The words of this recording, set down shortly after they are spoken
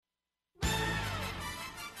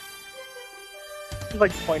just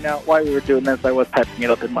like to point out while we were doing this, I was typing it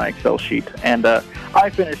up in my Excel sheet, and I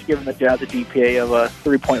finished giving the Jazz a GPA of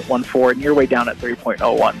 3.14, and you're way down at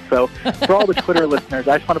 3.01. So for all the Twitter listeners,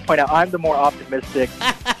 I just want to point out I'm the more optimistic,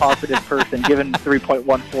 positive person, giving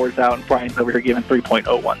 3.14s out, and Brian's over here giving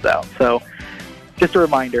 3.01s out. So just a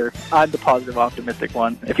reminder, I'm the positive, optimistic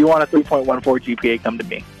one. If you want a 3.14 GPA, come to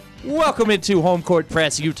me. Welcome into Home Court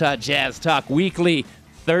Press Utah Jazz Talk Weekly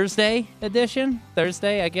Thursday edition?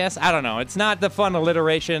 Thursday, I guess? I don't know. It's not the fun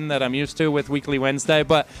alliteration that I'm used to with Weekly Wednesday,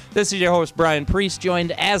 but this is your host, Brian Priest,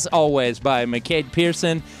 joined, as always, by McCade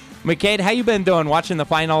Pearson. McCade, how you been doing watching the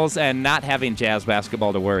finals and not having Jazz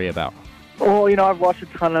basketball to worry about? Well, I've watched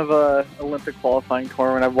a ton of Olympic qualifying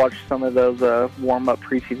tournament. I've watched some of those warm-up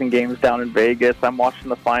preseason games down in Vegas. I'm watching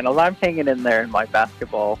the finals. I'm hanging in there in my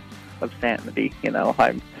basketball obscenity.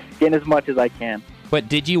 I'm getting as much as I can. But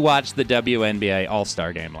did you watch the WNBA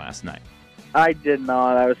All-Star Game last night? I did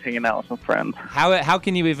not. I was hanging out with some friends. How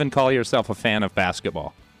can you even call yourself a fan of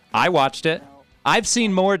basketball? I watched it. I've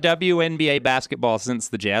seen more WNBA basketball since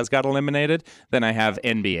the Jazz got eliminated than I have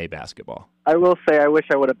NBA basketball. I will say I wish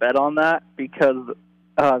I would have bet on that because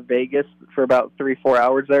Vegas, for about 3-4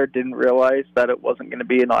 hours there, didn't realize that it wasn't going to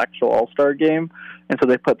be an actual All-Star game, and so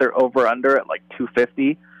they put their over-under at like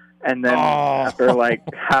 250. And then after like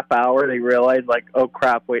half hour, they realized oh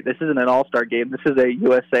crap, wait, this isn't an All-Star game. This is a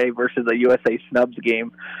USA versus a USA Snubs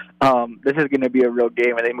game. This is going to be a real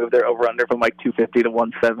game, and they moved their over/under from 250 to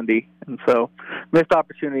 170. And so missed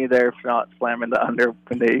opportunity there for not slamming the under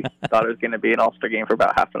when they thought it was going to be an All-Star game for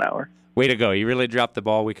about half an hour. Way to go. You really dropped the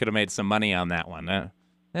ball. We could have made some money on that one.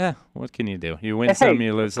 Yeah, what can you do? You win some,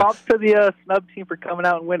 you lose some. Props to the Snub team for coming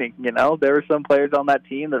out and winning. There were some players on that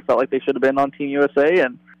team that felt like they should have been on Team USA,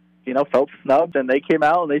 and felt snubbed, and they came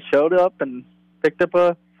out and they showed up and picked up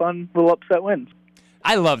a fun little upset win.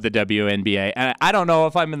 I love the WNBA, and I don't know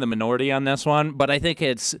if I'm in the minority on this one, but I think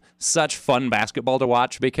it's such fun basketball to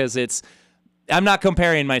watch because I'm not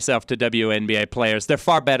comparing myself to WNBA players. They're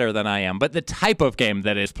far better than I am, but the type of game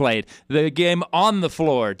that is played, the game on the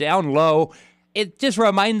floor, down low, it just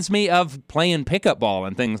reminds me of playing pickup ball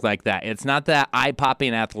and things like that. It's not that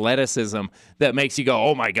eye-popping athleticism that makes you go,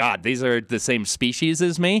 oh my God, these are the same species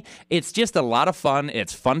as me. It's just a lot of fun.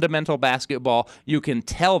 It's fundamental basketball. You can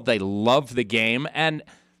tell they love the game. And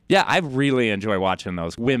yeah, I really enjoy watching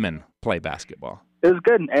those women play basketball. It was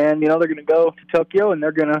good. And, they're going to go to Tokyo and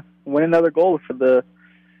they're going to win another gold for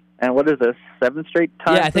and what is this, 7th straight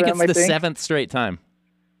time? Yeah, I think it's the 7th straight time.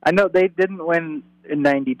 I know they didn't win in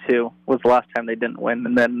 92 was the last time they didn't win,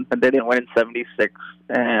 and then they didn't win in 76,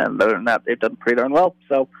 and other than that, they've done pretty darn well.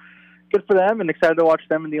 So good for them, and excited to watch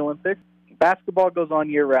them in the Olympics. Basketball goes on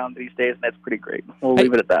year-round these days, and that's pretty great. We'll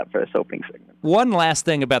leave it at that for this opening segment. One last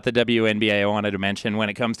thing about the WNBA I wanted to mention when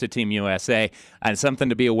it comes to Team USA, and something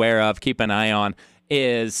to be aware of, keep an eye on,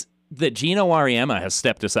 is that Gino Auriemma has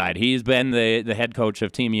stepped aside. He's been the head coach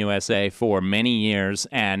of Team USA for many years,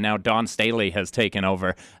 and now Dawn Staley has taken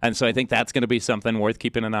over. And so I think that's going to be something worth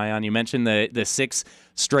keeping an eye on. You mentioned the 6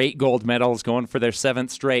 straight gold medals going for their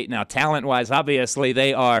 7th straight. Now, talent-wise, obviously,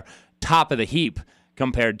 they are top of the heap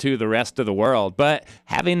compared to the rest of the world. But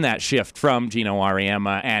having that shift from Gino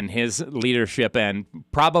Auriemma and his leadership, and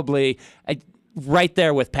probably right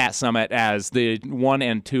there with Pat Summitt as the 1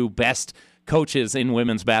 and 2 best coaches in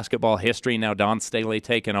women's basketball history, now Dawn Staley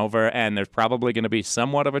taking over, and there's probably going to be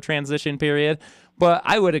somewhat of a transition period. But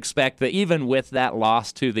I would expect that even with that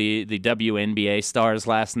loss to the WNBA stars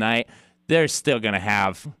last night, they're still going to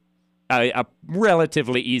have a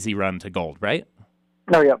relatively easy run to gold, right?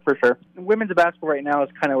 Oh, yeah, for sure. Women's basketball right now is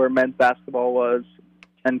kind of where men's basketball was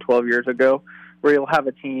 10, 12 years ago, where you'll have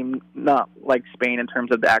a team, not like Spain in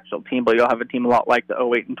terms of the actual team, but you'll have a team a lot like the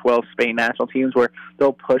 08 and 12 Spain national teams where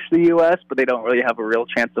they'll push the U.S., but they don't really have a real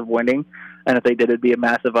chance of winning. And if they did, it'd be a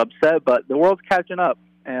massive upset. But the world's catching up,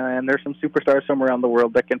 and there's some superstars somewhere around the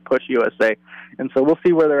world that can push USA. And so we'll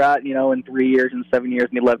see where they're at, in 3 years, and 7 years,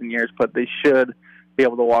 and 11 years, but they should be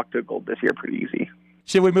able to walk to gold this year pretty easy.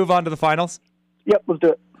 Should we move on to the finals? Yep, let's do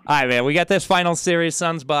it. All right, man, we got this final series,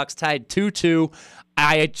 Suns-Bucks, tied 2-2.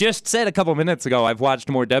 I just said a couple minutes ago I've watched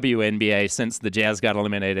more WNBA since the Jazz got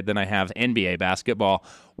eliminated than I have NBA basketball.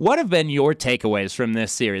 What have been your takeaways from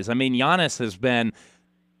this series? I mean, Giannis has been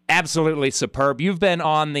absolutely superb. You've been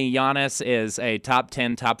on the Giannis is a top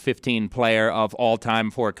 10, top 15 player of all time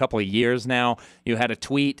for a couple of years now. You had a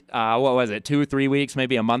tweet, 2 or 3 weeks,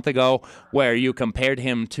 maybe a month ago, where you compared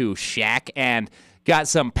him to Shaq and got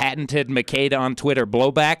some patented McCade on Twitter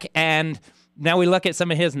blowback, and now we look at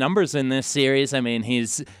some of his numbers in this series. I mean,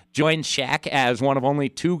 he's joined Shaq as one of only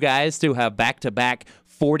 2 guys to have back-to-back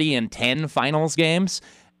 40-10 finals games,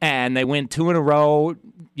 and they win 2 in a row.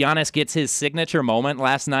 Giannis gets his signature moment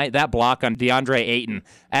last night. That block on DeAndre Ayton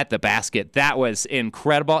at the basket, that was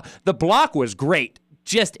incredible. The block was great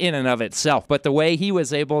just in and of itself, but the way he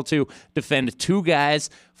was able to defend two guys,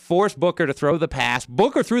 force Booker to throw the pass.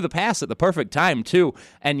 Booker threw the pass at the perfect time, too,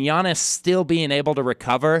 and Giannis still being able to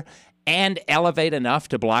recover and elevate enough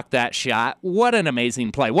to block that shot. What an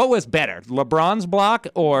amazing play. What was better, LeBron's block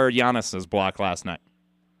or Giannis's block last night?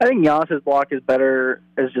 I think Giannis's block is better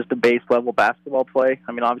as just a base level basketball play.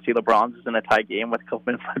 I mean, obviously LeBron's is in a tie game with a couple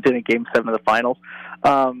minutes left in Game 7 of the finals.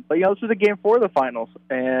 But, this was a Game 4 of the finals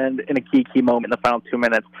and in a key moment in the final 2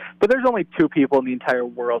 minutes. But there's only two people in the entire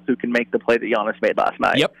world who can make the play that Giannis made last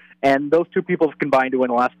night. Yep. And those two people have combined to win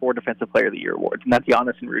the last 4 Defensive Player of the Year awards, and that's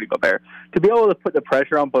Giannis and Rudy Gobert. To be able to put the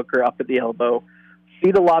pressure on Booker up at the elbow,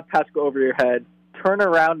 see the lob pass go over your head, turn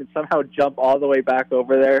around and somehow jump all the way back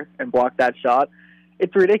over there and block that shot,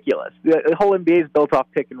 it's ridiculous. The whole NBA is built off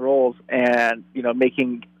pick and rolls and,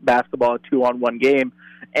 making basketball a 2-on-1 game.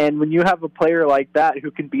 And when you have a player like that who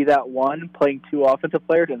can be that one playing two offensive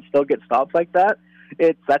players and still get stops like that,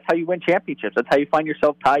 that's how you win championships. That's how you find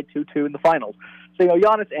yourself tied 2-2 in the finals. So,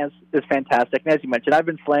 Giannis is fantastic. And as you mentioned, I've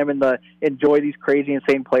been slamming enjoy these crazy,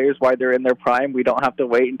 insane players while they're in their prime. We don't have to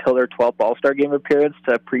wait until their 12th All-Star Game appearance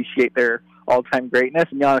to appreciate their all-time greatness.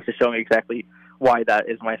 And Giannis is showing exactly why that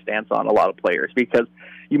is my stance on a lot of players, because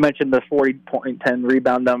you mentioned the 40.10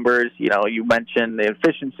 rebound numbers. You mentioned the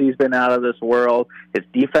efficiency's been out of this world. His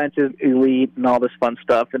defense is elite and all this fun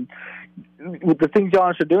stuff. And with the things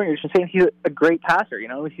Giannis are doing, you're just saying he's a great passer.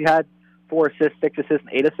 He had 4 assists, 6 assists, and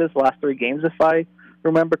 8 assists the last 3 games, if I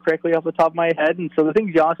remember correctly off the top of my head. And so the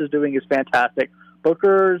things Giannis is doing is fantastic.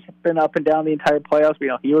 Booker's been up and down the entire playoffs.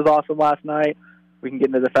 He was awesome last night. We can get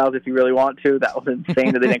into the fouls if you really want to. That was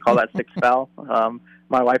insane that they didn't call that 6th foul.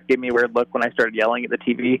 My wife gave me a weird look when I started yelling at the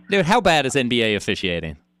TV. Dude, how bad is NBA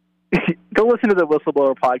officiating? Go listen to the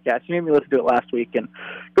Whistleblower podcast. You made me listen to it last week, and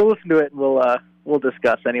go listen to it, and we'll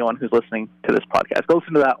discuss anyone who's listening to this podcast. Go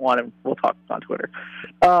listen to that one, and we'll talk on Twitter.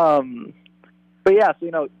 But yeah,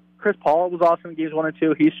 so Chris Paul was awesome in games 1 and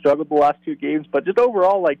 2. He struggled the last 2 games, but just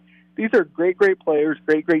overall, these are great players,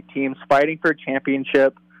 great teams fighting for a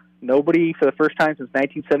championship. Nobody, for the first time since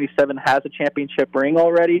 1977, has a championship ring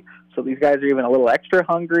already, so these guys are even a little extra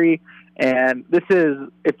hungry. And this is,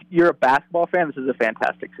 if you're a basketball fan, this is a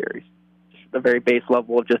fantastic series. Just a very base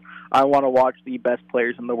level of just, I want to watch the best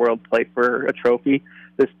players in the world play for a trophy.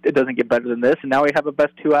 It doesn't get better than this. And now we have a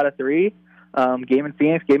best 2 out of 3, game in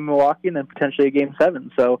Phoenix, game in Milwaukee, and then potentially a Game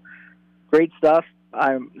 7. So great stuff.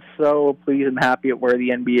 I'm so pleased and happy at where the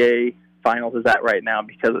NBA Finals is at right now,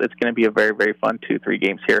 because it's going to be a very, very fun 2-3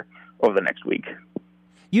 games here over the next week.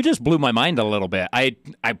 You just blew my mind a little bit. I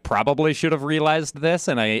probably should have realized this,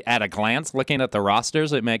 and at a glance, looking at the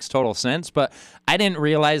rosters, it makes total sense, but I didn't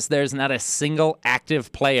realize there's not a single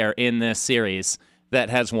active player in this series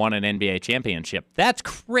that has won an NBA championship. That's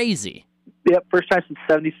crazy. Yep, first time since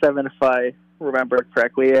 77, if I remember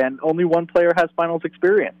correctly, and only one player has finals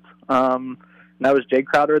experience. And that was Jay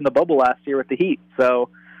Crowder in the bubble last year with the Heat. So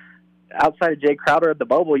outside of Jay Crowder at the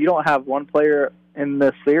bubble, you don't have one player in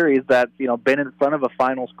this series that's been in front of a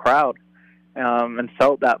finals crowd and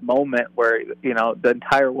felt that moment where the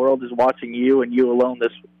entire world is watching you and you alone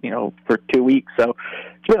this for 2 weeks. So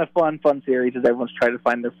it's been a fun series as everyone's trying to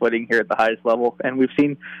find their footing here at the highest level, and we've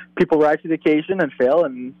seen people rise to the occasion and fail,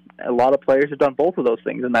 and a lot of players have done both of those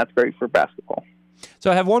things, and that's great for basketball.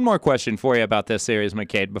 So I have one more question for you about this series,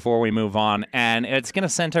 McCade, before we move on, and it's going to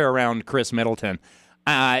center around Chris Middleton.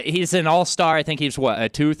 He's an all-star. I think he's, a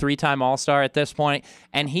 2-3-time all-star at this point,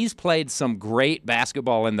 and he's played some great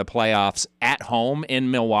basketball in the playoffs at home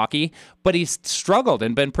in Milwaukee, but he's struggled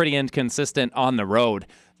and been pretty inconsistent on the road.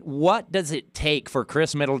 What does it take for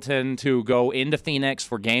Chris Middleton to go into Phoenix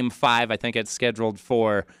for Game 5? I think it's scheduled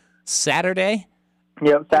for Saturday.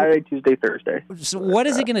 Yep, Saturday, Tuesday, Thursday. So what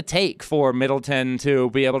is it going to take for Middleton to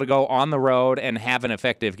be able to go on the road and have an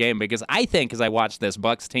effective game? Because I think, as I watch this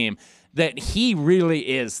Bucks team, that he really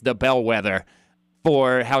is the bellwether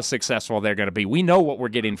for how successful they're going to be. We know what we're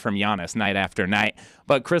getting from Giannis night after night,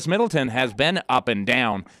 but Chris Middleton has been up and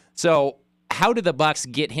down. So how do the Bucks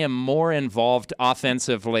get him more involved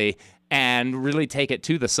offensively and really take it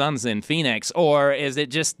to the Suns in Phoenix, or is it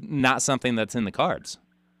just not something that's in the cards?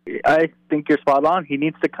 I think you're spot on. He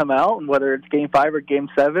needs to come out, and whether it's Game 5 or Game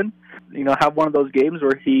 7, have one of those games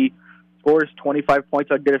where he scores 25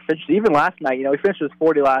 points on good efficiency. Even last night, he finished with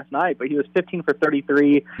 40 last night, but he was 15 for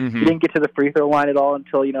 33. Mm-hmm. He didn't get to the free throw line at all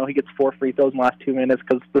until, he gets 4 free throws in the last 2 minutes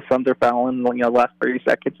because the Suns are fouling, the last 30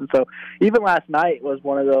 seconds. And so even last night was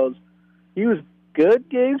one of those, he was good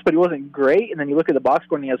games, but he wasn't great. And then you look at the box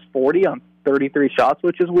score, and he has 40 on 33 shots,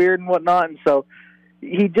 which is weird and whatnot. And so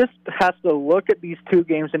he just has to look at these two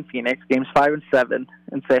games in Phoenix, games 5 and 7,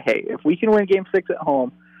 and say, hey, if we can win game 6 at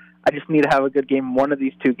home, I just need to have a good game in one of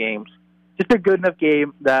these two games. Just a good enough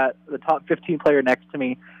game that the top 15 player next to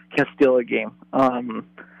me can steal a game.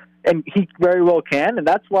 And he very well can, and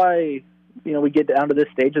that's why, we get down to this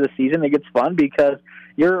stage of the season. It gets fun because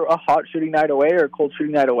you're a hot shooting night away or a cold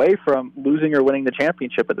shooting night away from losing or winning the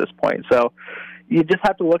championship at this point. So you just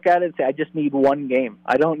have to look at it and say, I just need one game.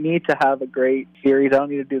 I don't need to have a great series. I don't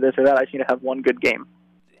need to do this or that. I just need to have one good game.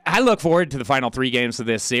 I look forward to the final 3 games of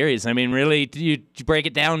this series. I mean, really, you break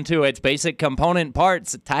it down to its basic component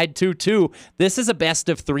parts, tied 2-2. This is a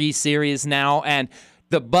best-of-3 series now, and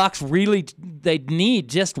the Bucks really, they need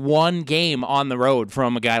just one game on the road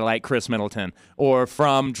from a guy like Chris Middleton or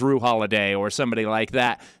from Drew Holiday or somebody like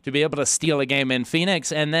that to be able to steal a game in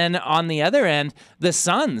Phoenix. And then on the other end, the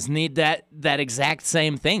Suns need that exact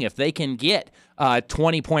same thing. If they can get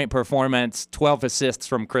 20-point performance, 12 assists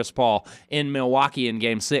from Chris Paul in Milwaukee in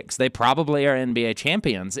Game 6, they probably are NBA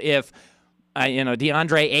champions. If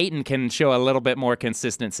DeAndre Ayton can show a little bit more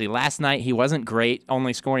consistency. Last night, he wasn't great,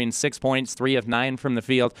 only scoring 6 points, 3 of 9 from the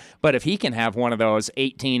field. But if he can have one of those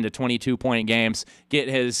 18 to 22-point games, get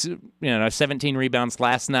his 17 rebounds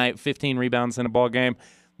last night, 15 rebounds in a ball game,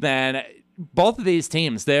 then both of these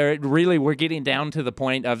teams, we're getting down to the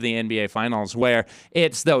point of the NBA Finals where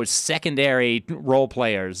it's those secondary role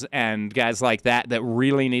players and guys like that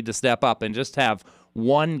really need to step up and just have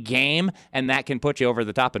one game, and that can put you over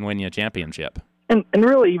the top and win you a championship. And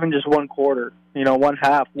really even just one quarter, one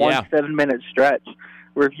half, 7-minute stretch,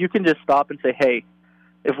 where if you can just stop and say, hey,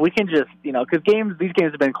 if we can just, because these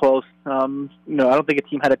games have been close. I don't think a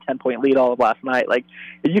team had a 10-point lead all of last night. Like,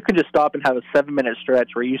 if you can just stop and have a 7-minute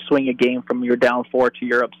stretch where you swing a game from you're down 4 to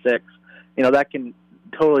you're up 6, that can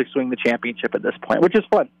totally swing the championship at this point, which is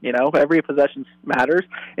fun. Every possession matters,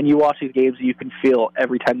 and you watch these games, you can feel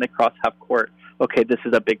every time they cross half court, okay, this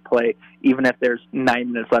is a big play, even if there's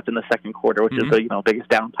 9 minutes left in the second quarter, which is the biggest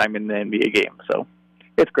downtime in the NBA game. So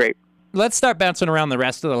it's great. Let's start bouncing around the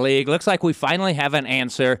rest of the league. Looks like we finally have an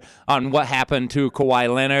answer on what happened to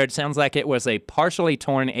Kawhi Leonard. Sounds like it was a partially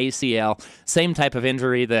torn ACL, same type of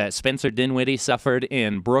injury that Spencer Dinwiddie suffered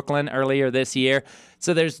in Brooklyn earlier this year.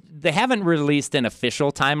 So they haven't released an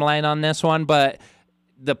official timeline on this one, but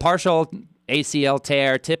the partial ACL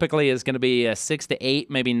tear typically is going to be a 6 to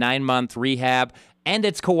 8, maybe 9-month rehab, and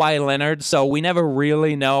it's Kawhi Leonard, so we never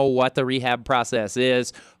really know what the rehab process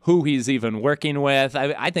is, who he's even working with.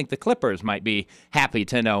 I think the Clippers might be happy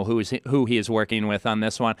to know who he is working with on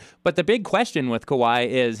this one. But the big question with Kawhi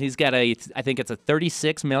is he's got I think it's a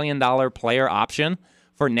 $36 million player option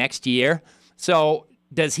for next year. So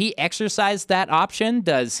does he exercise that option?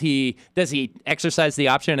 Does he exercise the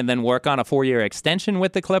option and then work on a 4-year extension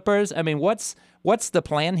with the Clippers? I mean, what's the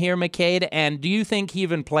plan here, McCade? And do you think he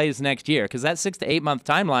even plays next year? Because that 6 to 8 month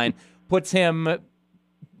timeline puts him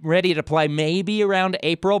ready to play maybe around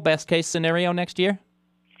April, best case scenario next year?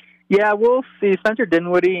 Yeah, we'll see. Spencer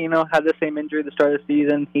Dinwiddie, had the same injury at the start of the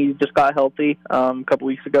season. He just got healthy a couple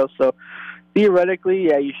weeks ago. So theoretically,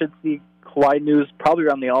 yeah, you should see Kawhi news probably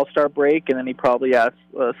around the All-Star break, and then he probably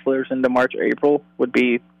slithers into March or April would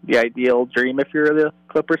be the ideal dream if you're the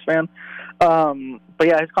Clippers fan. But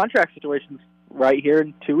yeah, his contract situation's right here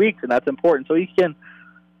in 2 weeks, and that's important. So he can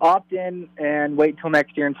opt in and wait until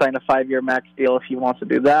next year and sign a 5-year max deal if he wants to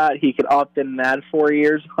do that. He could opt in and add 4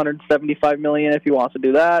 years, $175 million if he wants to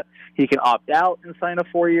do that. He can opt out and sign a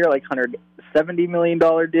 4-year, like $170 million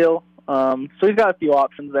deal. So he's got a few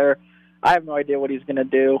options there. I have no idea what he's going to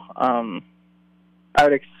do. I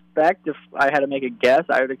would expect, if I had to make a guess,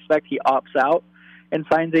 I would expect he opts out and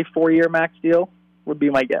signs a 4-year max deal, would be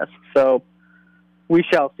my guess. So we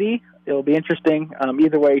shall see. It'll be interesting.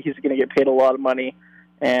 Either way, he's going to get paid a lot of money,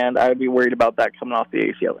 and I would be worried about that coming off the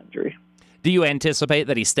ACL injury. Do you anticipate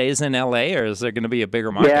that he stays in L.A., or is there going to be a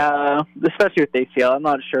bigger market? Yeah, especially with ACL. I'm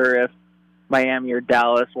not sure if Miami or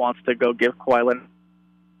Dallas wants to go give Kawhi Leonard.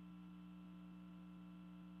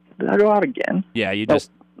 Did I go out again? Yeah, you're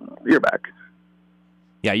back.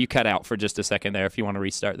 Yeah, you cut out for just a second there if you want to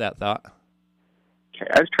restart that thought. Okay,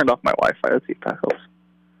 I just turned off my Wi-Fi. Let's see if that helps.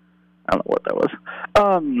 I don't know what that was.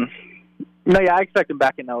 No, yeah, I expect him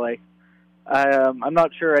back in L.A. I'm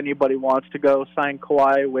not sure anybody wants to go sign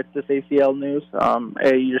Kawhi with this ACL news.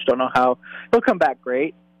 You just don't know how. He'll come back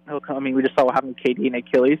great. We just saw what happened with KD and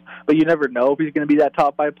Achilles, but you never know if he's going to be that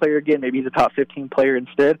top 5 player again. Maybe he's a top 15 player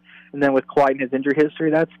instead. And then with Kawhi and his injury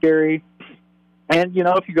history, that's scary. And,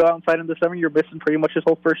 if you go out and sign him this summer, you're missing pretty much his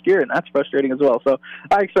whole first year, and that's frustrating as well. So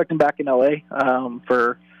I expect him back in L.A.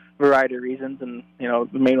 For a variety of reasons. And, the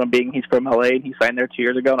main one being he's from L.A. and he signed there 2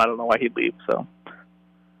 years ago, and I don't know why he'd leave. So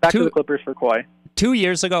back to the Clippers for Kawhi. 2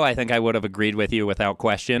 years ago, I think I would have agreed with you without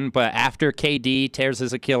question. But after KD tears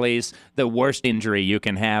his Achilles, the worst injury you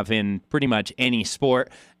can have in pretty much any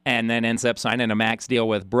sport, and then ends up signing a max deal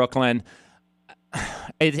with Brooklyn,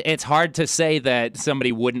 it's hard to say that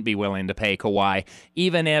somebody wouldn't be willing to pay Kawhi,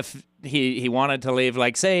 even if he wanted to leave.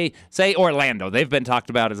 Like, say Orlando. They've been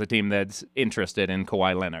talked about as a team that's interested in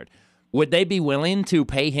Kawhi Leonard. Would they be willing to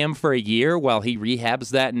pay him for a year while he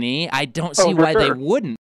rehabs that knee? I don't see why they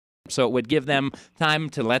wouldn't. So it would give them time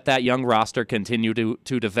to let that young roster continue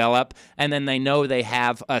to develop, and then they know they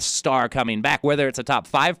have a star coming back, whether it's a top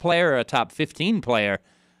 5 player or a top 15 player.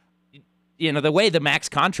 You know, the way the max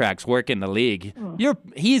contracts work in the league,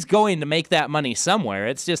 he's going to make that money somewhere.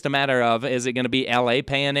 It's just a matter of, is it going to be LA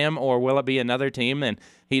paying him, or will it be another team and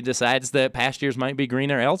he decides that pastures might be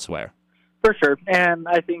greener elsewhere? For sure. And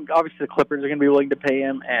I think, obviously, the Clippers are going to be willing to pay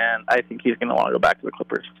him, and I think he's going to want to go back to the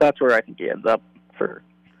Clippers. So that's where I think he ends up for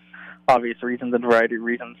obvious reasons and a variety of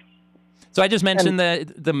reasons. So I just mentioned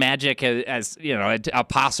the Magic as you know, a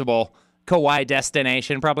possible Kawhi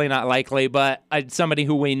destination, probably not likely, but somebody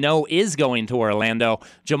who we know is going to Orlando.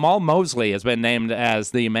 Jamal Mosley has been named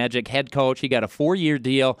as the Magic head coach. He got a 4-year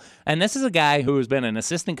deal, and this is a guy who has been an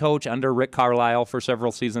assistant coach under Rick Carlisle for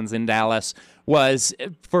several seasons in Dallas, was,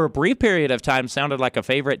 for a brief period of time, sounded like a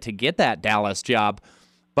favorite to get that Dallas job.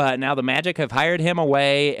 But now the Magic have hired him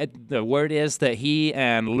away. The word is that he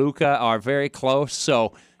and Luka are very close,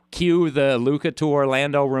 so cue the Luka to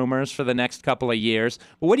Orlando rumors for the next couple of years.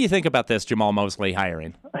 But what do you think about this Jamal Mosley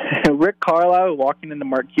hiring? Rick Carlisle walking into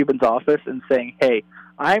Mark Cuban's office and saying, hey,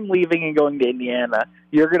 I'm leaving and going to Indiana.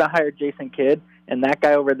 You're going to hire Jason Kidd, and that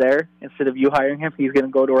guy over there, instead of you hiring him, he's going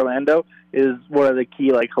to go to Orlando, is one of the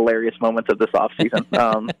key, hilarious moments of this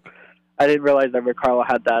offseason. I didn't realize that Rick Carlisle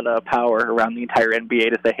had that power around the entire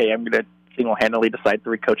NBA to say, hey, I'm going to single-handedly decide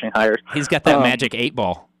 3 coaching hires. He's got that magic 8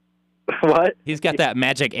 ball. What? He's got that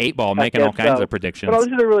magic 8 ball making all kinds of predictions. But this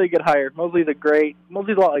is a really good hire. Mosley's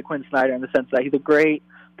a lot like Quinn Snyder in the sense that he's a great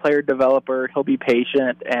player developer. He'll be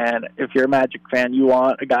patient, and if you're a Magic fan, you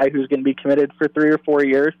want a guy who's going to be committed for 3 or 4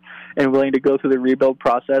 years and willing to go through the rebuild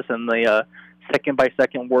process and the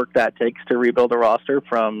second-by-second work that takes to rebuild a roster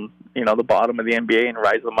from the bottom of the NBA and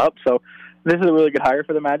rise them up. So this is a really good hire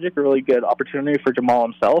for the Magic, a really good opportunity for Jamal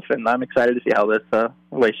himself, and I'm excited to see how this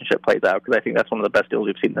relationship plays out because I think that's one of the best deals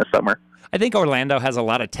we've seen this summer. I think Orlando has a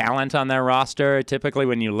lot of talent on their roster. Typically,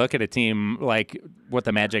 when you look at a team like what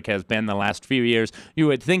the Magic has been the last few years, you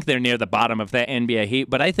would think they're near the bottom of the NBA Heat,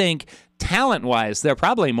 but I think talent-wise, they're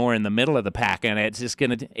probably more in the middle of the pack, and it's just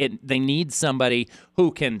they need somebody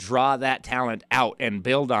who can draw that talent out and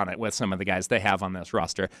build on it with some of the guys they have on this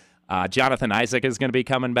roster. Jonathan Isaac is going to be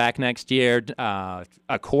coming back next year. Isaac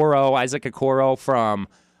Okoro from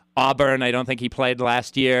Auburn, I don't think he played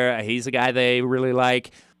last year. He's a guy they really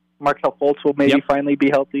like. Markelle Fultz will maybe finally be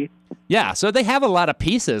healthy. Yeah, so they have a lot of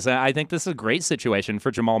pieces. I think this is a great situation for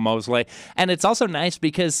Jamal Mosley. And it's also nice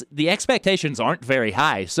because the expectations aren't very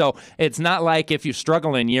high. So it's not like if you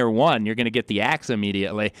struggle in year 1, you're going to get the axe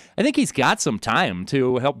immediately. I think he's got some time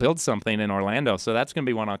to help build something in Orlando. So that's going to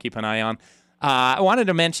be one I'll keep an eye on. I wanted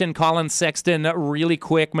to mention Colin Sexton really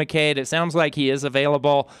quick, McCade. It sounds like he is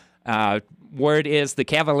available. Word is the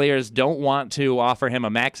Cavaliers don't want to offer him a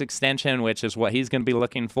max extension, which is what he's going to be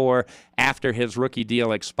looking for after his rookie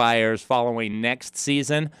deal expires following next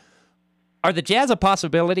season. Are the Jazz a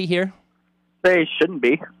possibility here? They shouldn't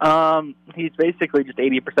be. He's basically just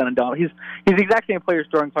 80% of Donovan. He's the exact same player as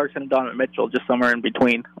Jordan Clarkson and Donovan Mitchell, just somewhere in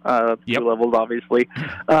between two levels, obviously.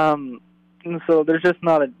 And so there's just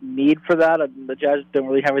not a need for that. The Jazz don't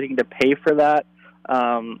really have anything to pay for that.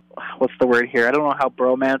 What's the word here? I don't know how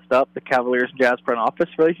bromanced up the Cavaliers and Jazz front office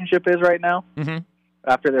relationship is right now. Mm-hmm.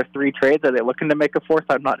 After their 3 trades, are they looking to make a 4th?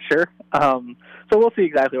 I'm not sure. So we'll see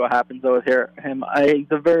exactly what happens though with him. He's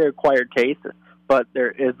a very acquired taste, but there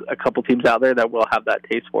is a couple teams out there that will have that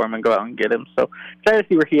taste for him and go out and get him. So excited to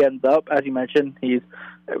see where he ends up. As you mentioned, he's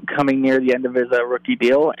coming near the end of his rookie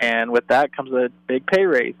deal, and with that comes a big pay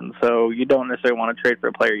raise. And so you don't necessarily want to trade for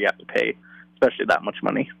a player you have to pay, especially that much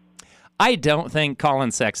money. I don't think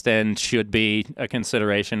Colin Sexton should be a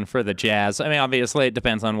consideration for the Jazz. I mean, obviously, it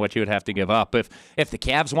depends on what you would have to give up. If the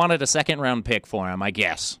Cavs wanted a second-round pick for him, I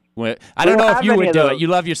guess. I don't know if you would do it. You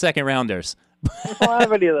love your second-rounders. I don't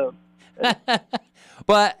have any of those.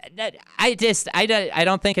 But I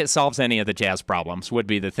don't think it solves any of the Jazz problems, would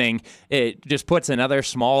be the thing. It just puts another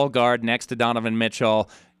small guard next to Donovan Mitchell,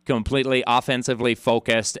 completely offensively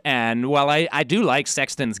focused. And while I do like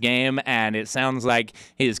Sexton's game, and it sounds like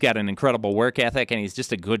he's got an incredible work ethic and he's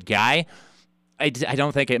just a good guy, I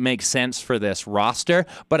don't think it makes sense for this roster,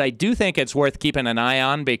 but I do think it's worth keeping an eye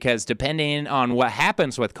on because depending on what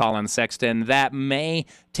happens with Colin Sexton, that may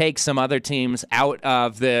take some other teams out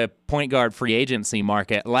of the point guard free agency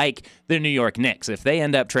market, like the New York Knicks. If they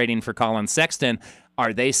end up trading for Colin Sexton,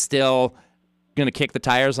 are they still going to kick the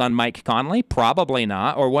tires on Mike Conley? Probably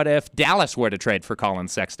not. Or what if Dallas were to trade for Colin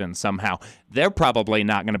Sexton somehow? They're probably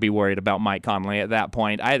not going to be worried about Mike Conley at that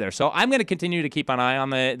point either. So I'm going to continue to keep an eye on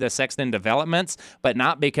the Sexton developments, but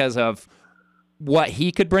not because of what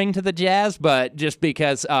he could bring to the Jazz, but just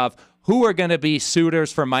because of who are going to be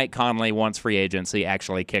suitors for Mike Conley once free agency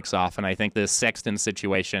actually kicks off. And I think this Sexton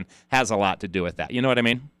situation has a lot to do with that. You know what I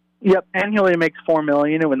mean? Yep, and he only makes $4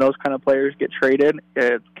 million, and when those kind of players get traded,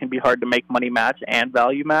 it can be hard to make money match and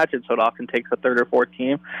value match, and so it often takes a third or fourth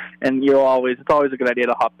team. And it's always a good idea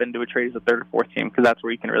to hop into a trade as a third or fourth team because that's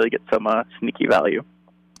where you can really get some sneaky value.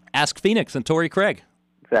 Ask Phoenix and Torrey Craig.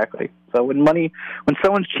 Exactly. So when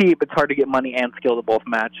someone's cheap, it's hard to get money and skill to both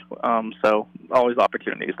match. So always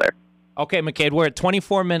opportunities there. Okay, McCade, we're at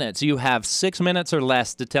 24 minutes. You have 6 minutes or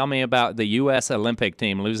less to tell me about the U.S. Olympic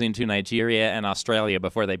team losing to Nigeria and Australia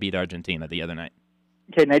before they beat Argentina the other night.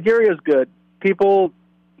 Okay, Nigeria is good. People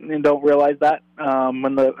don't realize that.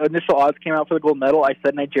 When the initial odds came out for the gold medal, I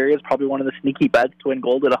said Nigeria is probably one of the sneaky bets to win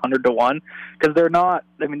gold at 100-1 because they're not.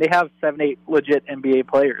 I mean, they have 7-8 legit NBA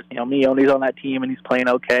players. Mione's on that team and he's playing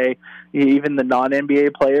okay. Even the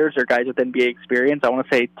non-NBA players are guys with NBA experience. I want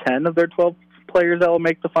to say 10 of their 12 players that will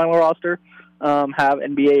make the final roster have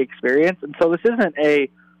NBA experience. And so this isn't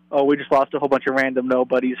we just lost a whole bunch of random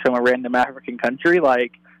nobodies from a random African country.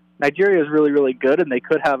 Like, Nigeria is really, really good, and they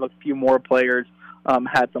could have a few more players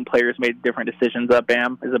had some players made different decisions.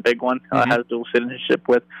 Bam is a big one. Has dual citizenship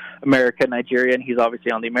with America and Nigeria, and he's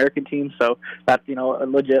obviously on the American team. So that's, a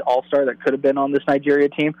legit all-star that could have been on this Nigeria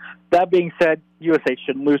team. That being said, USA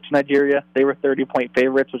shouldn't lose to Nigeria. They were 30-point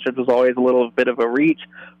favorites, which was always a little bit of a reach.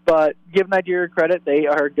 But give Nigeria credit. They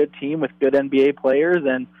are a good team with good NBA players,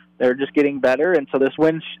 and they're just getting better. And so this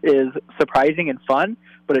win is surprising and fun,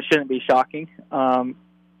 but it shouldn't be shocking. And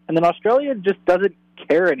then Australia just doesn't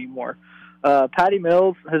care anymore. Patty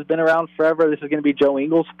Mills has been around forever. This is going to be Joe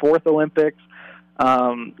Ingles' fourth Olympics.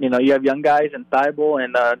 You have young guys in Thibault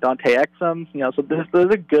and Dante Exum. So this is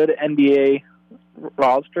a good NBA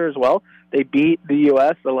roster as well. They beat the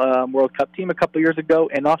U.S. World Cup team a couple years ago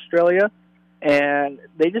in Australia, and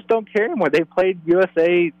they just don't care anymore. They've played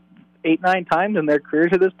USA 8-9 times in their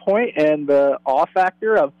careers at this point, and the awe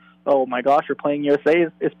factor of, oh my gosh, we're playing USA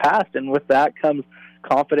is past, and with that comes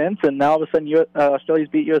confidence, and now all of a sudden Australia's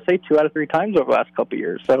beat USA 2 out of 3 times over the last couple of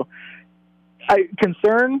years. So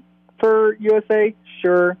concern for USA,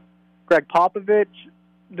 sure. Greg Popovich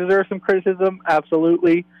deserves some criticism,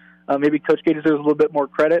 absolutely. Maybe Coach K deserves a little bit more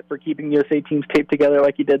credit for keeping USA teams taped together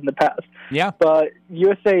like he did in the past. Yeah. But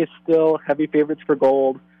USA is still heavy favorites for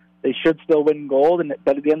gold. They should still win gold,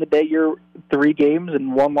 but at the end of the day, you're 3 games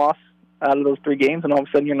and 1 loss out of those 3 games, and all of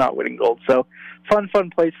a sudden you're not winning gold. So fun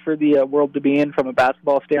place for the world to be in from a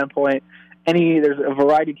basketball standpoint. There's a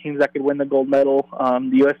variety of teams that could win the gold medal.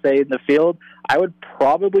 The USA in the field, I would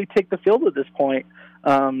probably take the field at this point.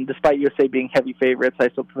 Despite USA being heavy favorites, I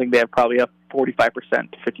still think they have probably a 45%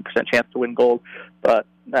 to 50% chance to win gold. But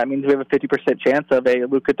that means we have a 50% chance of a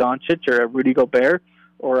Luka Doncic or a Rudy Gobert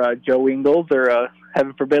or a Joe Ingles or a,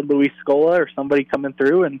 heaven forbid, Luis Scola or somebody coming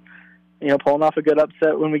through and pulling off a good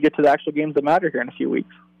upset when we get to the actual games that matter here in a few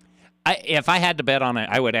weeks. If I had to bet on it,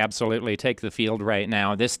 I would absolutely take the field right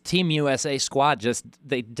now. This Team USA squad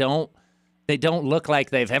they don't look like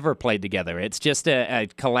they've ever played together. It's just a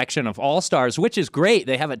collection of all-stars, which is great.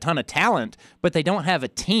 They have a ton of talent, but they don't have a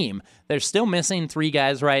team. They're still missing 3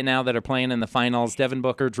 guys right now that are playing in the finals. Devin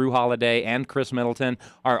Booker, Drew Holiday, and Chris Middleton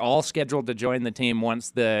are all scheduled to join the team once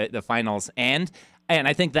the finals end. And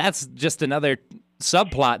I think that's just another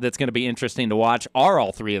subplot that's going to be interesting to watch. Are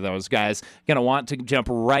all 3 of those guys going to want to jump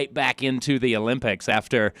right back into the Olympics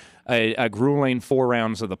after a grueling 4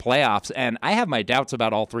 rounds of the playoffs? And I have my doubts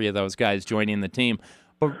about all 3 of those guys joining the team.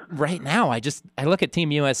 But right now, I look at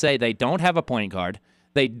Team USA. They don't have a point guard.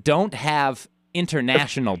 They don't have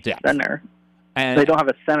international depth. Center. And they don't have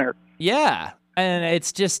a center. Yeah, and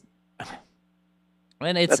it's just.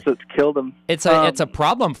 And that's what's killed them. It's a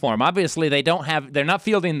problem for them. Obviously, they're not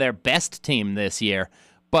fielding their best team this year,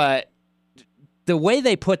 but the way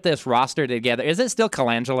they put this roster together, is it still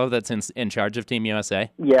Colangelo that's in charge of Team USA?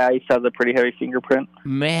 Yeah, he has a pretty heavy fingerprint.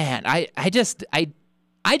 Man, I just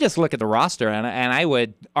look at the roster and I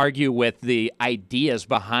would argue with the ideas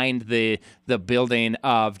behind the building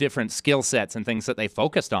of different skill sets and things that they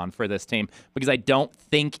focused on for this team, because I don't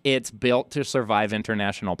think it's built to survive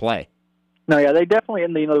international play. No, yeah, they definitely,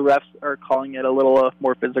 and the refs are calling it a little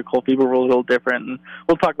more physical. People were a little different, and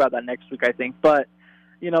we'll talk about that next week, I think. But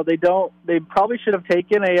they probably should have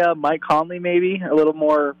taken a Mike Conley, maybe a little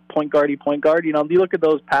more point guard. You look at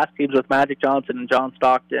those past teams with Magic Johnson and John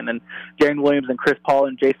Stockton and Jaren Williams and Chris Paul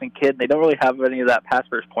and Jason Kidd. They don't really have any of that pass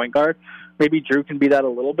first point guard. Maybe Drew can be that a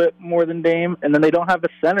little bit more than Dame. And then they don't have a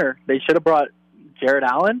center. They should have brought Jared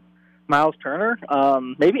Allen, Miles Turner,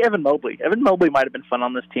 maybe Evan Mobley. Evan Mobley might have been fun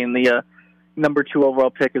on this team. The number 2 overall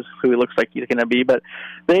pick is who he looks like he's going to be. But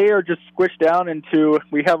they are just squished down into,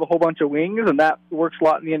 we have a whole bunch of wings, and that works a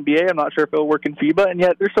lot in the NBA. I'm not sure if it'll work in FIBA, and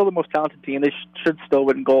yet they're still the most talented team. They should still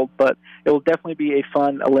win gold, but it will definitely be a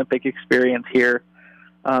fun Olympic experience here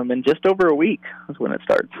in just over a week is when it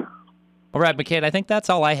starts. All right, McCade, I think that's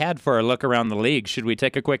all I had for a look around the league. Should we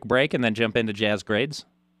take a quick break and then jump into Jazz grades?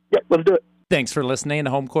 Yep, let's do it. Thanks for listening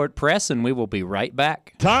to Home Court Press, and we will be right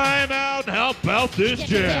back. Time out, help out this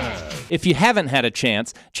Jazz. If you haven't had a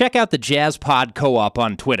chance, check out the Jazz Pod Co-op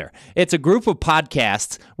on Twitter. It's a group of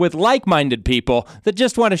podcasts with like-minded people that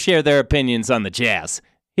just want to share their opinions on the Jazz.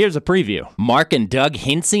 Here's a preview. Mark and Doug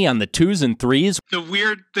Hinsey on the 2s and 3s. The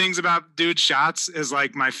weird things about dude shots is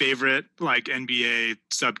like my favorite NBA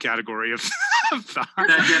subcategory of thought.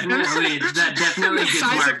 That definitely gets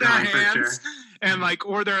Mark going for sure. And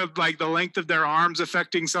or they're like the length of their arms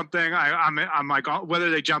affecting something. I'm like, whether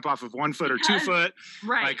they jump off of 1 foot or 2 foot.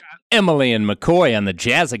 Right. Emily and McCoy on the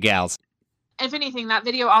Jazzagals. If anything, that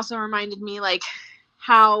video also reminded me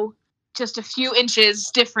how just a few inches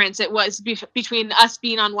difference it was between us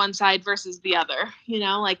being on one side versus the other.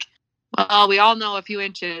 Well, we all know a few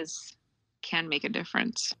inches can make a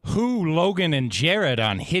difference. Logan and Jared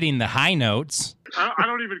on hitting the high notes. I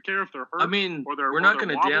don't even care if they're hurt. I mean, we're not going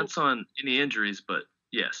to dance on any injuries, but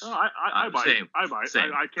yes. I buy it. I buy it.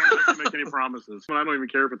 I can't make any promises. I don't even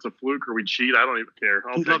care if it's a fluke or we cheat. I don't even care.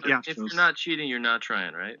 If you're not cheating, you're not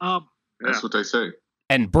trying, right? That's what they say.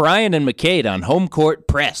 And Brian and McCade on Home Court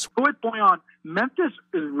Press. With Bojan, Memphis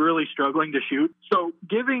is really struggling to shoot. So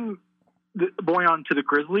giving Bojan to the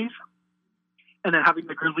Grizzlies and then having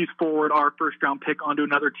the Grizzlies forward our first-round pick onto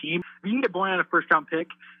another team. If you can get Bojan a first-round pick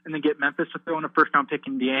and then get Memphis to throw in a first-round pick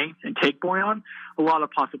in Dieng and take Bojan, a lot of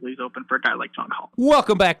possibilities open for a guy like John Collins.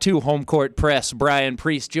 Welcome back to Home Court Press. Brian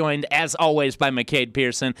Priest joined, as always, by McCade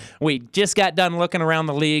Pearson. We just got done looking around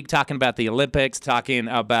the league, talking about the Olympics, talking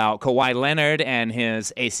about Kawhi Leonard and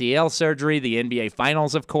his ACL surgery, the NBA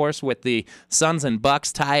Finals, of course, with the Suns and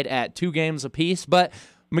Bucks tied at 2 games apiece. But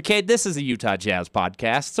McCade, this is a Utah Jazz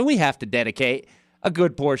podcast, so we have to dedicate a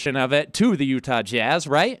good portion of it to the Utah Jazz,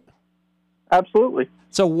 right? Absolutely.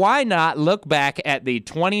 So why not look back at the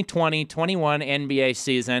 2020-21 NBA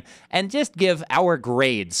season and just give our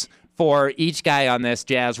grades for each guy on this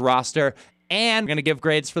Jazz roster, and we're going to give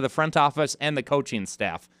grades for the front office and the coaching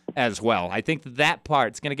staff as well. I think that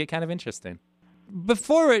part's going to get kind of interesting.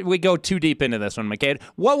 Before we go too deep into this one, McCade,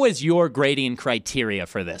 what was your grading criteria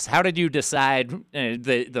for this? How did you decide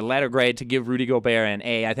the letter grade to give Rudy Gobert an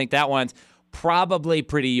A? I think that one's probably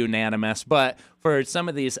pretty unanimous, but for some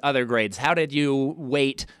of these other grades, how did you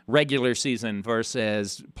weight regular season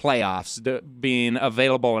versus playoffs, being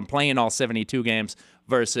available and playing all 72 games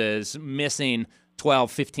versus missing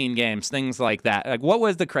 12, 15 games, things like that? What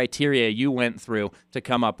was the criteria you went through to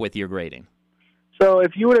come up with your grading? So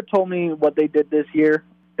if you would have told me what they did this year,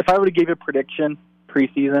 if I would have gave a prediction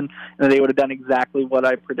preseason and they would have done exactly what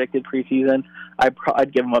I predicted preseason,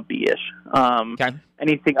 I'd give them a B-ish. Okay.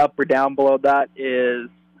 Anything up or down below that is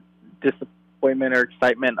disappointment or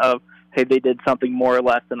excitement of, hey, they did something more or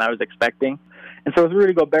less than I was expecting. And so with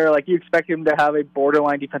Rudy Gobert, you expect him to have a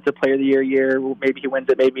borderline defensive player of the year. Maybe he wins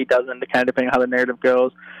it, maybe he doesn't, kind of depending on how the narrative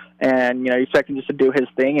goes. And, you expect him just to do his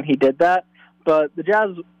thing, and he did that. But the Jazz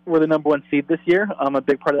were the number 1 seed this year. A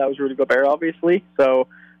big part of that was Rudy Gobert, obviously. So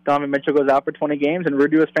Donovan Mitchell goes out for 20 games, and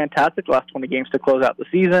Rudy was fantastic the last 20 games to close out the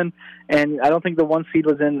season. And I don't think the 1 seed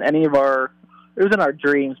was in any of our – it was in our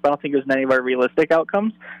dreams, but I don't think it was in any of our realistic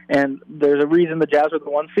outcomes. And there's a reason the Jazz were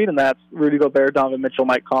the 1 seed, and that's Rudy Gobert, Donovan Mitchell,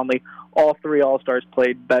 Mike Conley. All 3 All-Stars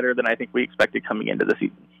played better than I think we expected coming into the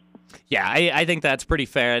season. Yeah, I think that's pretty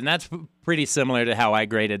fair, and that's pretty similar to how I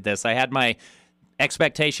graded this. I had my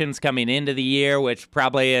expectations coming into the year, which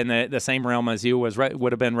probably in the same realm as you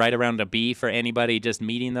would have been right around a B for anybody just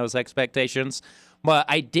meeting those expectations. But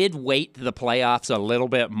I did weight the playoffs a little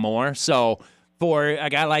bit more. So for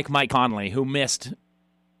a guy like Mike Conley, who missed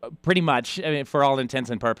pretty much, for all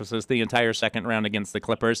intents and purposes, the entire second round against the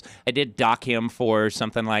Clippers, I did dock him for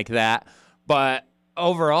something like that. But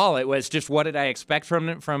overall, it was just, what did I expect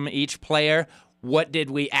from each player? What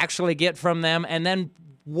did we actually get from them? And then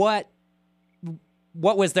what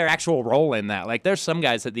what was their actual role in that? Like, there's some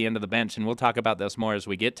guys at the end of the bench, and we'll talk about this more as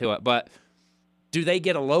we get to it, but do they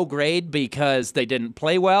get a low grade because they didn't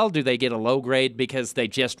play well? Do they get a low grade because they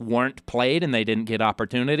just weren't played and they didn't get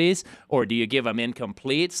opportunities? Or do you give them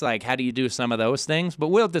incompletes? Like, how do you do some of those things? But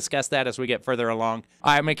we'll discuss that as we get further along.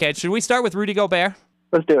 All right, McKay, should we start with Rudy Gobert?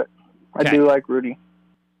 Let's do it. I do like Rudy.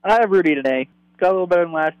 I have Rudy today. Got a little better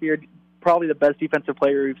than last year. Probably the best defensive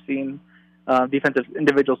player we've seen, defensive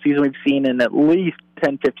individual season we've seen in at least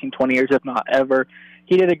 10, 15, 20 years, if not ever.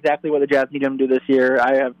 He did exactly what the Jazz needed him to do this year.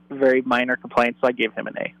 I have very minor complaints, so I gave him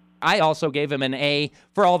an A. I also gave him an A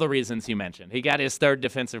for all the reasons you mentioned. He got his third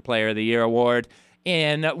Defensive Player of the Year award.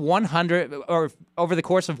 In 100, or over the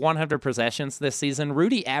course of 100 possessions this season,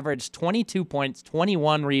 Rudy averaged 22 points,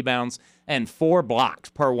 21 rebounds, and 4 blocks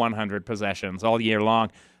per 100 possessions all year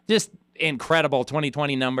long. Just incredible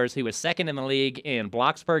 2020 numbers. He was second in the league in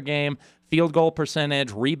blocks per game, field goal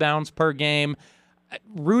percentage, rebounds per game.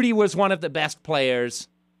 Rudy was one of the best players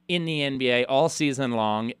in the NBA all season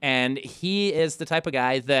long, and he is the type of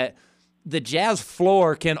guy that the Jazz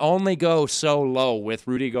floor can only go so low with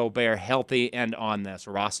Rudy Gobert healthy and on this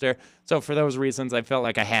roster. So for those reasons, I felt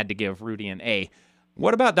like I had to give Rudy an A.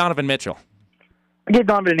 What about Donovan Mitchell? I gave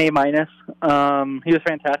Donovan an A-. He was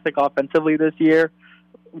fantastic offensively this year.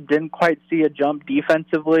 Didn't quite see a jump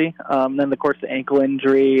defensively. Then, of course, the ankle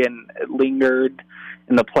injury, and it lingered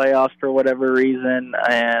in the playoffs for whatever reason.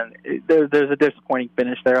 And there's a disappointing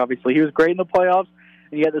finish there, obviously. He was great in the playoffs,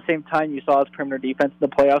 and yet at the same time, you saw his perimeter defense in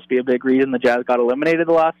the playoffs be a big reason the Jazz got eliminated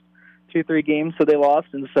the last 2-3 games, so they lost.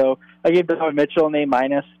 And so I gave Donovan Mitchell an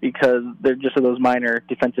A- because they're just those minor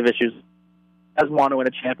defensive issues. As want to win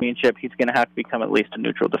a championship, he's going to have to become at least a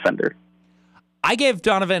neutral defender. I gave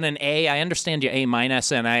Donovan an A. I understand you A-,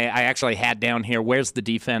 and I actually had down here, where's the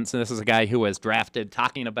defense? And this is a guy who was drafted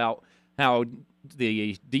talking about how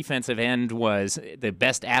the defensive end was the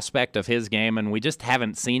best aspect of his game, and we just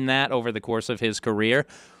haven't seen that over the course of his career.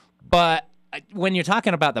 But when you're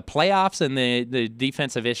talking about the playoffs and the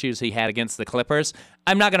defensive issues he had against the Clippers,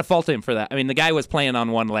 I'm not going to fault him for that. I mean, the guy was playing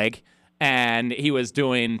on one leg, and he was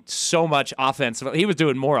doing so much offensively. He was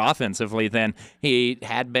doing more offensively than he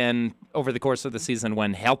had been over the course of the season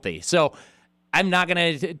when healthy. So I'm not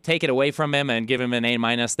going to take it away from him and give him an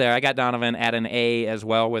A- there. I got Donovan at an A as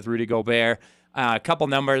well with Rudy Gobert. A couple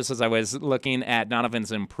numbers as I was looking at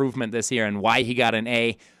Donovan's improvement this year and why he got an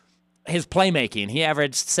A. His playmaking. He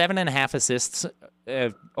averaged 7.5 assists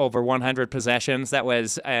over 100 possessions. That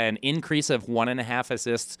was an increase of 1.5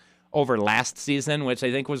 assists over last season, which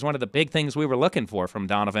I think was one of the big things we were looking for from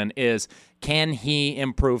Donovan, is can he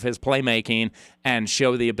improve his playmaking and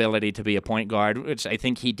show the ability to be a point guard, which I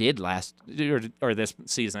think he did last or this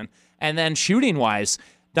season. And then shooting-wise,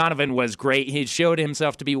 Donovan was great. He showed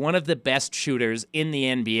himself to be one of the best shooters in the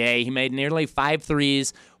NBA. He made nearly 5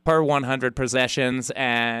 threes per 100 possessions,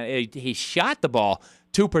 and he shot the ball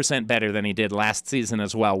 2% better than he did last season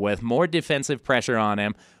as well, with more defensive pressure on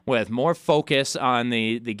him, with more focus on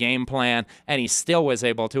the game plan, and he still was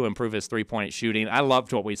able to improve his three-point shooting. I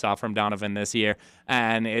loved what we saw from Donovan this year,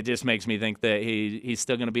 and it just makes me think that he's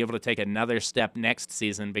still going to be able to take another step next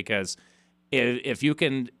season, because if you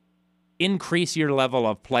can increase your level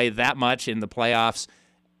of play that much in the playoffs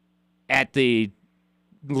at the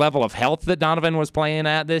level of health that Donovan was playing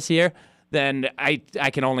at this year, then I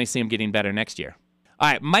can only see him getting better next year. All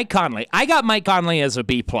right, Mike Conley. I got Mike Conley as a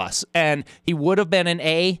B+, and he would have been an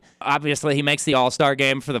A. Obviously, he makes the All-Star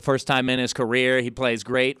game for the first time in his career. He plays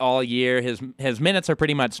great all year. His minutes are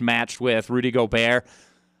pretty much matched with Rudy Gobert,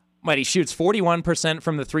 but he shoots 41%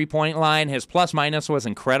 from the three-point line. His plus-minus was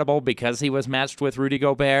incredible because he was matched with Rudy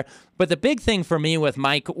Gobert. But the big thing for me with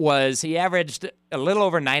Mike was he averaged a little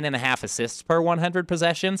over 9.5 assists per 100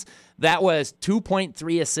 possessions. That was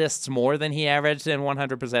 2.3 assists more than he averaged in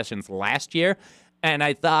 100 possessions last year. And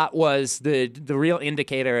I thought was the real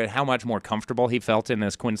indicator of how much more comfortable he felt in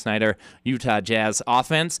this Quinn Snyder Utah Jazz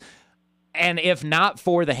offense. And if not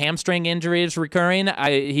for the hamstring injuries recurring,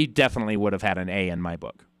 he definitely would have had an A in my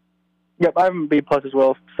book. Yep, I have a B+ as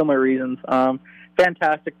well, similar reasons.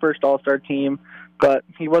 Fantastic first All-Star team, but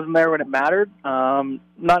he wasn't there when it mattered.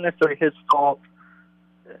 Not necessarily his fault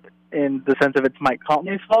in the sense of it's Mike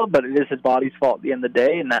Conley's fault, but it is his body's fault at the end of the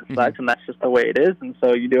day, and that sucks, and that's just the way it is. And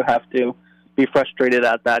so you do have to be frustrated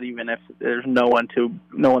at that, even if there's no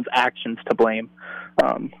one's actions to blame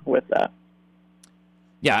with that.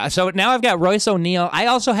 Yeah, so now I've got Royce O'Neal. I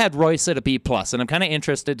also had Royce at a B+, and I'm kind of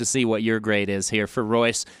interested to see what your grade is here for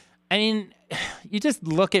Royce. I mean, you just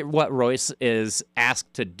look at what Royce is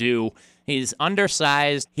asked to do. He's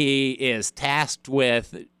undersized. He is tasked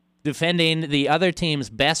with defending the other team's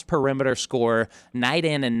best perimeter scorer night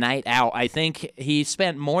in and night out. I think he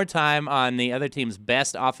spent more time on the other team's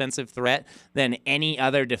best offensive threat than any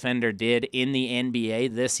other defender did in the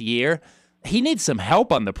NBA this year. He needs some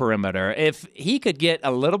help on the perimeter. If he could get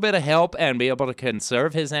a little bit of help and be able to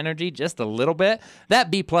conserve his energy just a little bit, that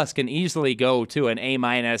B+ can easily go to an A-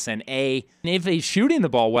 and A. If he's shooting the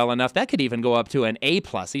ball well enough, that could even go up to an A+.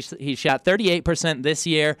 He shot 38% this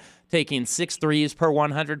year, taking 6 threes per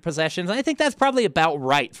 100 possessions. I think that's probably about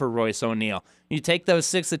right for Royce O'Neale. You take those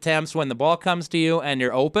 6 attempts when the ball comes to you and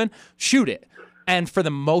you're open, shoot it. And for the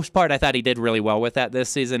most part, I thought he did really well with that this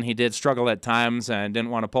season. He did struggle at times and didn't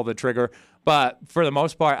want to pull the trigger. But for the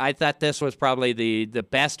most part, I thought this was probably the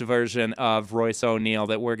best version of Royce O'Neale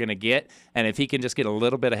that we're going to get. And if he can just get a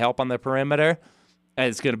little bit of help on the perimeter,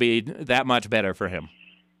 it's going to be that much better for him.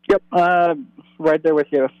 Yep, right there with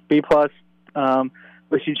you. B+.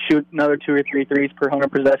 Wish he'd shoot another 2 or 3 threes per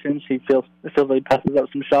 100 possessions. It feels like he passes up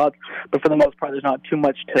some shots. But for the most part, there's not too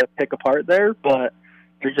much to pick apart there. But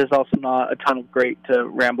there's just also not a ton of great to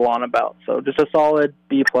ramble on about. So just a solid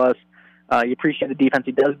B+. You appreciate the defense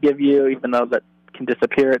he does give you, even though that can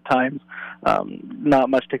disappear at times. Not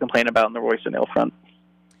much to complain about in the Royce O'Neale front.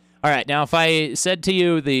 All right, now if I said to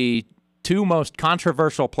you the 2 most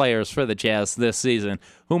controversial players for the Jazz this season,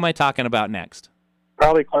 who am I talking about next?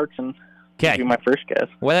 Probably Clarkson. Okay. Would be my first guess.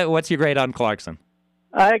 What's your grade on Clarkson?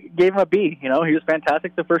 I gave him a B. He was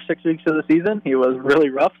fantastic the first 6 weeks of the season. He was really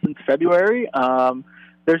rough since February.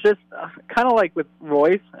 There's just, kind of like with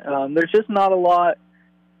Royce, there's just not a lot.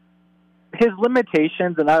 His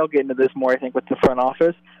limitations, and I'll get into this more, I think, with the front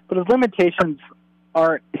office, but his limitations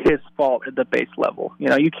aren't his fault at the base level.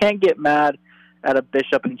 You can't get mad at a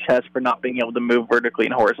Bishop and Chess for not being able to move vertically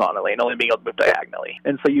and horizontally and only being able to move diagonally.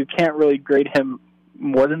 And so you can't really grade him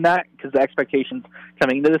more than that because the expectations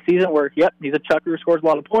coming into the season were, yep, he's a chucker who scores a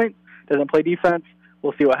lot of points, doesn't play defense,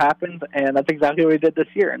 we'll see what happens, and that's exactly what he did this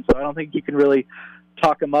year. And so I don't think you can really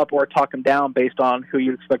talk him up or talk him down based on who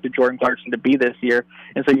you expected Jordan Clarkson to be this year.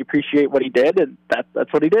 And so you appreciate what he did, and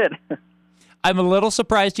that's what he did. I'm a little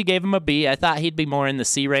surprised you gave him a B. I thought he'd be more in the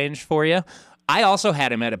C range for you. I also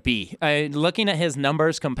had him at a B. Looking at his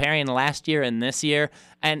numbers, comparing last year and this year,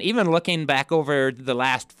 and even looking back over the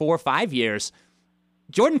last 4 or 5 years,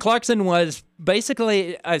 Jordan Clarkson was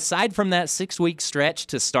basically, aside from that 6-week stretch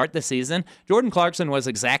to start the season, Jordan Clarkson was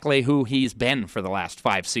exactly who he's been for the last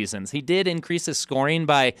 5 seasons. He did increase his scoring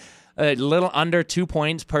by a little under 2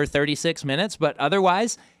 points per 36 minutes, but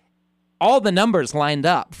otherwise, all the numbers lined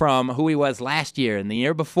up from who he was last year and the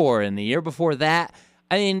year before and the year before that.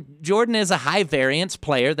 I mean, Jordan is a high-variance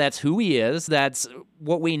player. That's who he is. That's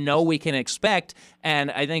what we know we can expect.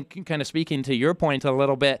 And I think, kind of speaking to your point a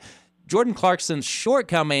little bit, Jordan Clarkson's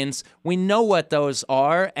shortcomings, we know what those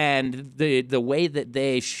are, and the way that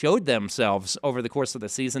they showed themselves over the course of the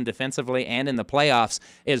season defensively and in the playoffs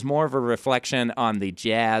is more of a reflection on the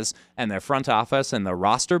Jazz and their front office and the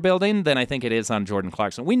roster building than I think it is on Jordan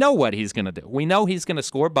Clarkson. We know what he's going to do. We know he's going to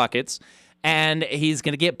score buckets, and he's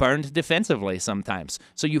going to get burned defensively sometimes.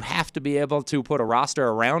 So you have to be able to put a roster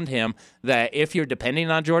around him that if you're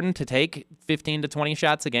depending on Jordan to take 15 to 20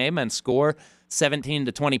 shots a game and score 17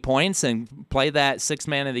 to 20 points and play that 6th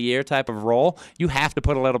man of the year type of role, you have to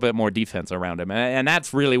put a little bit more defense around him. And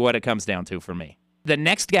that's really what it comes down to for me. The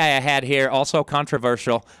next guy I had here, also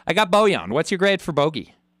controversial, I got Bojan. What's your grade for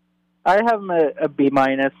Bogey? I have him a B-.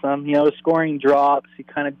 Scoring drops. He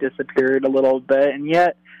kind of disappeared a little bit, and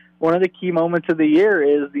yet one of the key moments of the year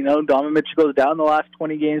is, Donovan Mitchell goes down the last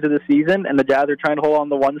 20 games of the season, and the Jazz are trying to hold on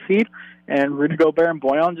the 1 seed, and Rudy Gobert and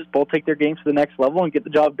Bojan just both take their games to the next level and get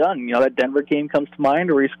the job done. That Denver game comes to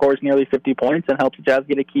mind where he scores nearly 50 points and helps the Jazz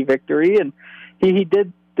get a key victory, and he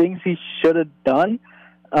did things he should have done.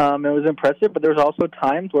 It was impressive, but there was also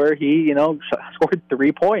times where he, scored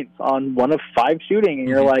 3 points on 1 of 5 shooting, and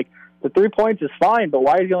you're like, the 3 points is fine, but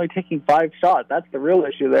why is he only taking 5 shots? That's the real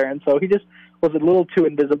issue there, and so he just was a little too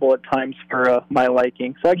invisible at times for my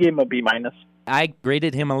liking. So I gave him a B-. I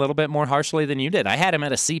graded him a little bit more harshly than you did. I had him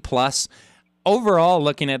at a C+. Overall,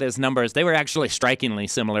 looking at his numbers, they were actually strikingly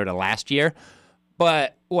similar to last year.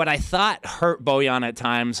 But what I thought hurt Bojan at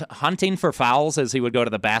times, hunting for fouls as he would go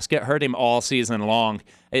to the basket, hurt him all season long.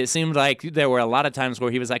 It seemed like there were a lot of times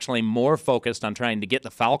where he was actually more focused on trying to get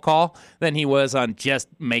the foul call than he was on just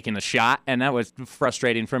making a shot, and that was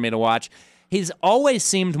frustrating for me to watch. He's always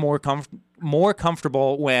seemed more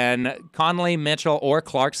comfortable when Conley, Mitchell, or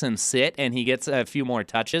Clarkson sit and he gets a few more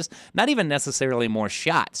touches. Not even necessarily more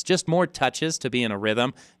shots, just more touches to be in a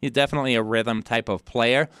rhythm. He's definitely a rhythm type of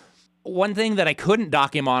player. One thing that I couldn't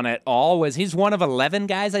dock him on at all was he's one of 11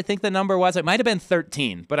 guys, I think the number was. It might have been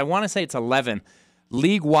 13, but I want to say it's 11.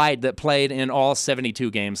 league-wide that played in all 72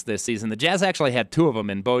 games this season. The Jazz actually had 2 of them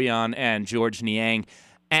in Bojan and George Niang,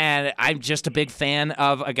 and I'm just a big fan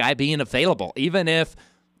of a guy being available. Even if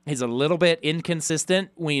he's a little bit inconsistent,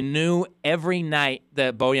 we knew every night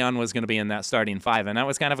that Bojan was going to be in that starting 5, and that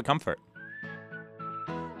was kind of a comfort.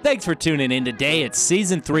 Thanks for tuning in today. It's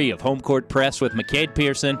Season 3 of Home Court Press with McCade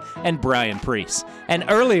Pearson and Brian Priest. An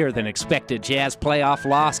earlier than expected Jazz playoff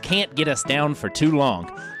loss can't get us down for too long.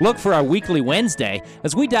 Look for our weekly Wednesday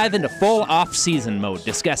as we dive into full off-season mode,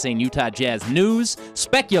 discussing Utah Jazz news,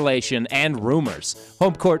 speculation, and rumors.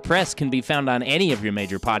 Home Court Press can be found on any of your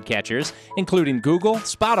major podcatchers, including Google,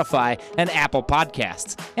 Spotify, and Apple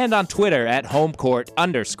Podcasts, and on Twitter at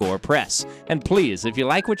HomeCourt_Press. And please, if you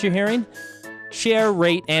like what you're hearing, share,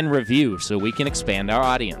 rate, and review so we can expand our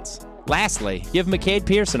audience. Lastly, give McCade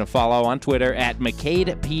Pearson a follow on Twitter at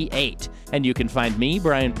McCadeP8. And you can find me,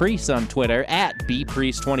 Brian Priest, on Twitter at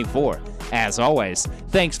BPriest24. As always,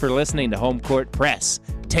 thanks for listening to Home Court Press.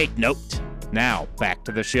 Take note. Now, back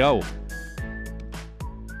to the show.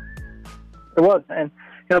 It was, and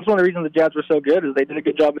that's one of the reasons the Jazz were so good is they did a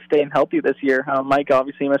good job of staying healthy this year. Mike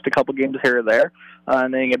obviously missed a couple games here or there,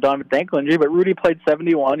 and then he got Donovan ankle injury, but Rudy played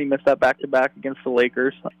 71. He missed that back-to-back against the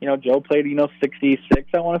Lakers. Joe played, 66,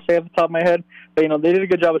 I want to say off the top of my head. But, they did a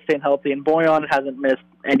good job of staying healthy, and Bojan hasn't missed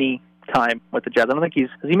any time with the Jazz. I don't think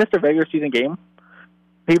has he missed a regular season game?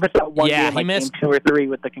 He missed that one game, he missed game 2 or 3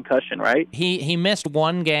 with the concussion, right? He missed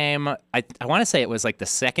one game. I want to say it was like the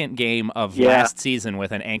second game of last season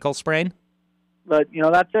with an ankle sprain. But,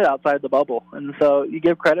 that's it outside the bubble. And so you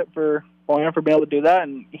give credit for Bojan for being able to do that.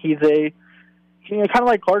 And he's kind of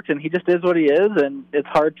like Clarkson. He just is what he is, and it's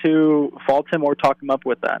hard to fault him or talk him up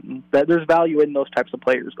with that. And there's value in those types of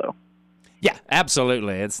players, though. Yeah,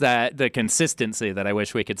 absolutely. It's the consistency that I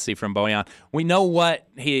wish we could see from Bojan. We know what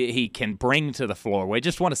he can bring to the floor. We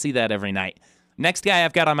just want to see that every night. Next guy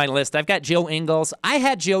I've got on my list, I've got Joe Ingles. I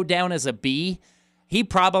had Joe down as a B. He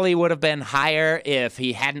probably would have been higher if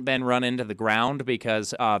he hadn't been run into the ground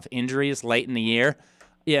because of injuries late in the year.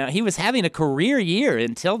 Yeah, he was having a career year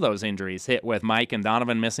until those injuries hit with Mike and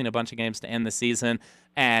Donovan missing a bunch of games to end the season.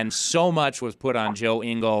 And so much was put on Joe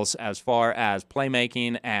Ingles as far as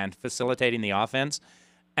playmaking and facilitating the offense.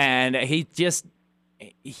 And he just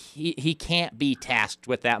he can't be tasked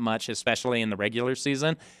with that much, especially in the regular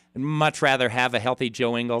season. I'd much rather have a healthy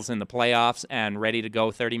Joe Ingles in the playoffs and ready to go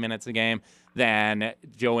 30 minutes a game than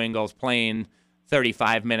Joe Ingles playing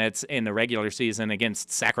 35 minutes in the regular season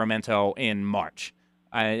against Sacramento in March.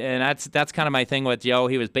 And that's kind of my thing with Joe.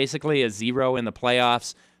 He was basically a 0 in the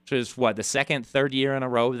playoffs, which is, the second, third year in a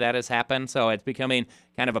row that has happened. So it's becoming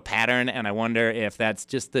kind of a pattern, and I wonder if that's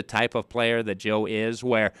just the type of player that Joe is,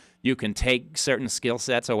 where you can take certain skill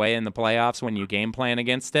sets away in the playoffs when you game plan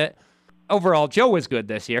against it. Overall, Joe was good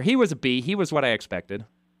this year. He was a B. He was what I expected.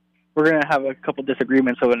 We're going to have a couple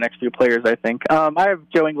disagreements over the next few players, I think. I have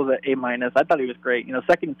Joe Ingles at A-. I thought he was great.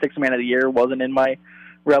 Second and sixth man of the year wasn't in my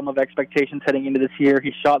realm of expectations heading into this year.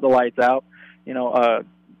 He shot the lights out.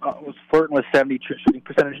 Was flirting with 70 true shooting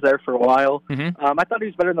percentage there for a while. Mm-hmm. I thought he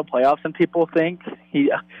was better in the playoffs than people think. He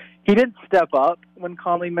didn't step up when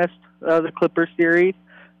Conley missed the Clippers series,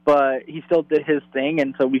 but he still did his thing,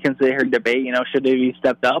 and so we can sit here and debate, should he be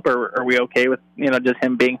stepped up, or are we okay with, just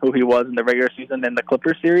him being who he was in the regular season in the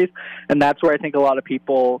Clippers series? And that's where I think a lot of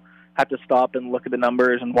people have to stop and look at the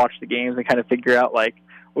numbers and watch the games and kind of figure out,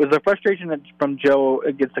 was the frustration from Joe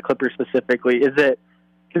against the Clippers specifically, is it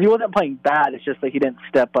because he wasn't playing bad, it's just that he didn't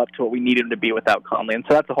step up to what we need him to be without Conley. And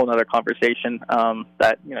so that's a whole other conversation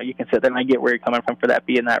that, you can sit there, and I get where you're coming from for that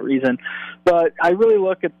being that reason. But I really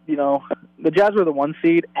look at, the Jazz were the 1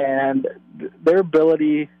 seed, and their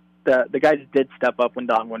ability, the guys did step up when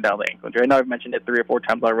Don went down the ankle injury. I know I've mentioned it 3 or 4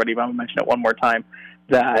 times already, but I'm going to mention it one more time,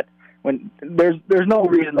 that when there's no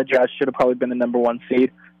reason the Jazz should have probably been the number 1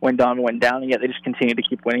 seed when Don went down, and yet they just continue to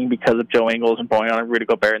keep winning because of Joe Ingles and Bojan and Rudy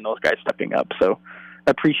Gobert and those guys stepping up. So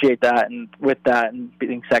appreciate that, and with that and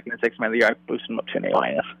being second and sixth man of the year, I boosted him up to an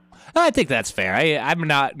A-. I think that's fair. I'm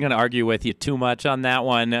not going to argue with you too much on that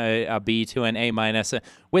one, a B to an A-.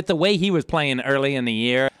 With the way he was playing early in the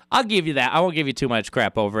year, I'll give you that. I won't give you too much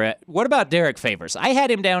crap over it. What about Derek Favors? I had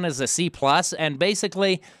him down as a C+, and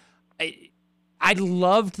basically I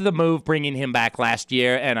loved the move bringing him back last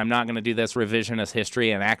year, and I'm not going to do this revisionist history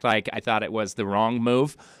and act like I thought it was the wrong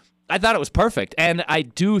move. I thought it was perfect, and I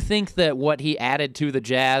do think that what he added to the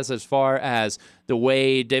Jazz as far as the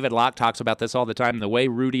way David Locke talks about this all the time, the way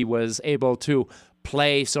Rudy was able to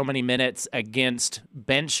play so many minutes against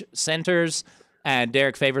bench centers, and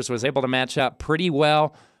Derek Favors was able to match up pretty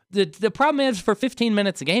well. The problem is, for 15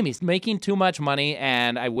 minutes a game, he's making too much money,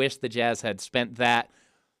 and I wish the Jazz had spent that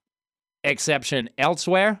exception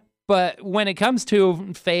elsewhere. But when it comes to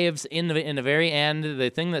faves in the very end, the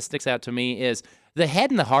thing that sticks out to me is the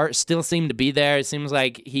head and the heart still seem to be there. It seems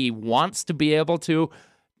like he wants to be able to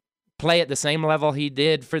play at the same level he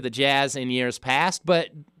did for the Jazz in years past, but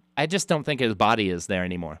I just don't think his body is there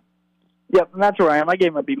anymore. Yep, and that's where I am. I gave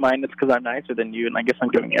him a B- because I'm nicer than you, and I guess I'm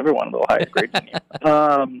giving everyone a little higher grade than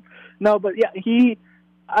you. No, but yeah,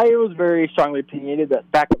 I was very strongly opinionated that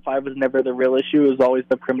backup 5 was never the real issue. It was always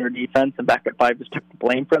the perimeter defense, and backup 5 just took the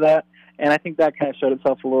blame for that. And I think that kind of showed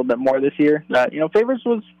itself a little bit more this year. Favors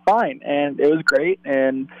was fine, and it was great.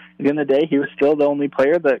 And at the end of the day, he was still the only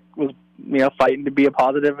player that was, fighting to be a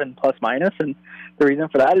positive and plus-minus. And the reason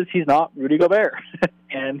for that is he's not Rudy Gobert,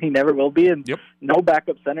 and he never will be, and no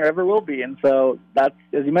backup center ever will be. And so that's,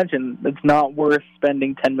 as you mentioned, it's not worth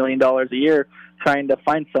spending $10 million a year trying to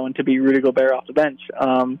find someone to be Rudy Gobert off the bench.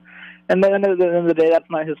 And then at the end of the day, that's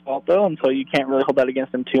not his fault, though, and so you can't really hold that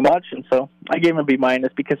against him too much. And so I gave him a B-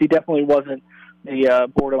 because he definitely wasn't the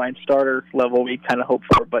borderline starter level we kind of hoped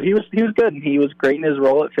for. But he was good, and he was great in his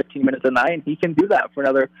role at 15 minutes a night, and he can do that for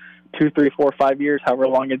another 2, 3, 4, 5 years, however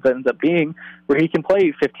long it ends up being, where he can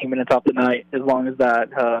play 15 minutes off the night as long as that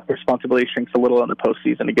responsibility shrinks a little in the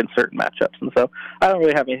postseason against certain matchups. And so I don't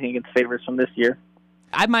really have anything against Favors from this year.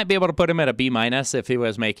 I might be able to put him at a B- if he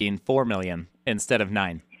was making $4 million instead of $9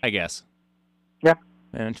 million, I guess. Yeah,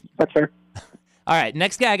 that's fair. All right,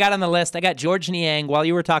 next guy I got on the list, I got Georges Niang. While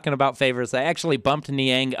you were talking about Favors, I actually bumped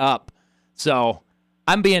Niang up. So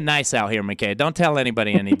I'm being nice out here, McKay. Don't tell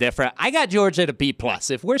anybody any different. I got George at a B+.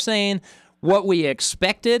 If we're saying what we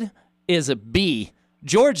expected is a B,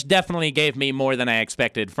 George definitely gave me more than I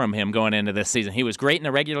expected from him going into this season. He was great in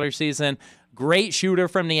the regular season, great shooter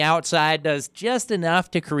from the outside, does just enough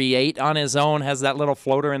to create on his own, has that little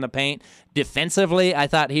floater in the paint. Defensively, I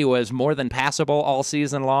thought he was more than passable all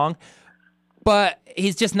season long. But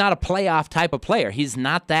he's just not a playoff type of player. He's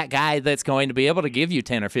not that guy that's going to be able to give you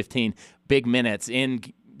 10 or 15 big minutes in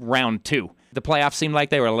round 2. The playoffs seemed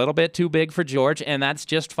like they were a little bit too big for George, and that's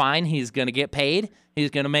just fine. He's going to get paid.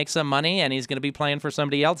 He's going to make some money, and he's going to be playing for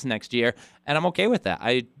somebody else next year, and I'm okay with that.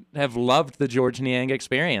 I have loved the Georges Niang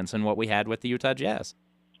experience and what we had with the Utah Jazz.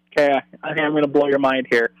 Okay, I think I'm going to blow your mind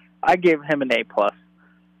here. I gave him an A+.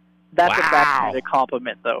 That's a backhanded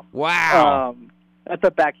compliment, though. Wow. That's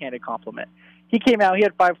a backhanded compliment. He came out, he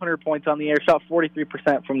had 500 points on the air, shot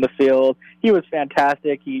 43% from the field. He was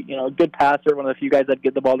fantastic. He, a good passer, one of the few guys that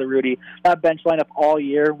get the ball to Rudy. That bench lineup all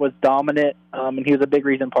year was dominant, and he was a big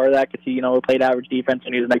reason part of that because he, played average defense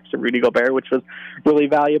and he was next to Rudy Gobert, which was really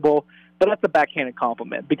valuable. But that's a backhanded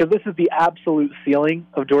compliment because this is the absolute ceiling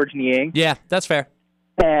of Georges Niang. Yeah, that's fair.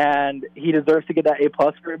 And he deserves to get that A+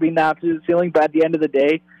 for it being the absolute ceiling. But at the end of the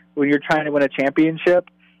day, when you're trying to win a championship,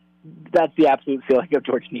 that's the absolute ceiling of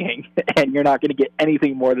Georges Niang, and you're not going to get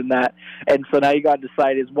anything more than that. And so now you got to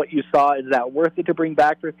decide: is what you saw, is that worth it to bring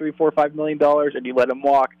back for $3, $4, $5 million, and you let him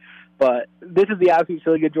walk? But this is the absolute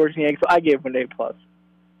ceiling of Georges Niang, so I gave him an A+.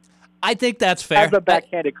 I think that's fair. As a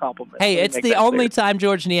backhanded compliment. Hey, it's the only time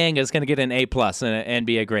Georges Niang is going to get an A+ in an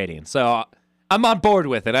NBA grading, so I'm on board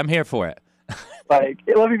with it. I'm here for it.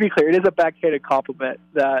 Let me be clear. It is a backhanded compliment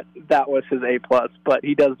that was his A+, but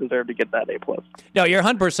he does deserve to get that A+. No, you're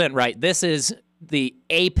 100% right. This is the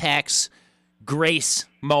apex grace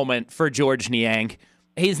moment for Georges Niang.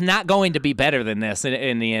 He's not going to be better than this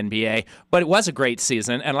in the NBA, but it was a great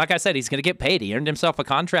season. And like I said, he's going to get paid. He earned himself a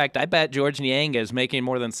contract. I bet Georges Niang is making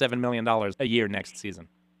more than $7 million a year next season.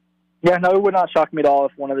 Yeah, no, it would not shock me at all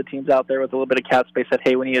if one of the teams out there with a little bit of cap space said,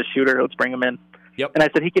 hey, we need a shooter, let's bring him in. Yep. And I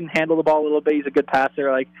said he can handle the ball a little bit. He's a good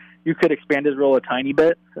passer. You could expand his role a tiny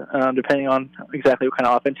bit, depending on exactly what kind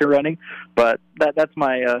of offense you're running. But that's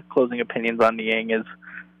my closing opinions on Niang is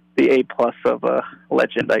the A+ of a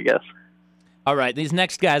legend, I guess. All right, these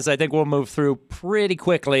next guys I think we'll move through pretty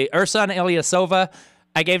quickly. Ersan Ilyasova,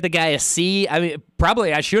 I gave the guy a C. I mean,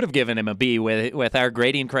 probably I should have given him a B with our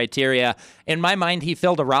grading criteria. In my mind, he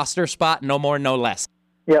filled a roster spot, no more, no less.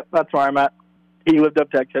 Yep, that's where I'm at. He lived up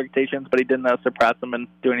to expectations, but he didn't surpass them and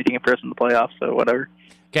do anything for us in the playoffs, so whatever.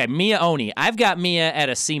 Okay, Mia Oni. I've got Mia at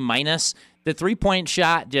a C-. The three-point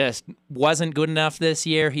shot just wasn't good enough this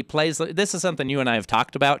year. He plays, this is something you and I have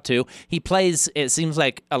talked about too. He plays, it seems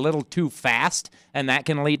like, a little too fast, and that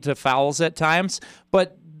can lead to fouls at times.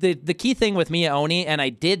 But the key thing with Mia Oni, and I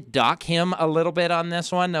did dock him a little bit on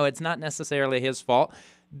this one, though it's not necessarily his fault,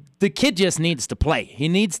 the kid just needs to play. He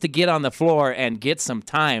needs to get on the floor and get some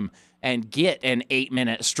time and get an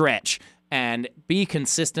 8-minute stretch and be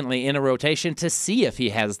consistently in a rotation to see if he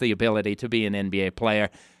has the ability to be an NBA player.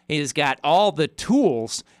 He's got all the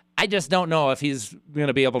tools I just don't know if he's going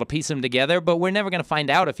to be able to piece them together, but we're never going to find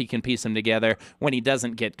out if he can piece them together when he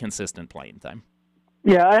doesn't get consistent playing time.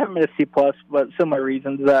 Yeah, I have him at a C+, but similar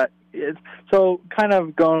reasons. So kind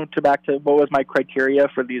of going back to what was my criteria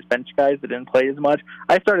for these bench guys that didn't play as much,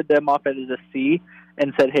 I started them off as a C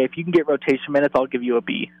and said, hey, if you can get rotation minutes, I'll give you a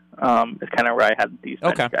B. It's kind of where I had these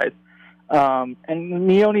bench guys. And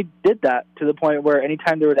Mione did that to the point where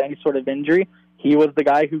anytime there was any sort of injury, he was the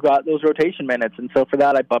guy who got those rotation minutes. And so for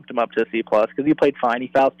that, I bumped him up to a C+, because he played fine. He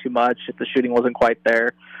fouled too much if the shooting wasn't quite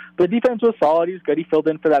there. But the defense was solid. He was good. He filled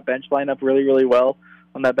in for that bench lineup really, really well.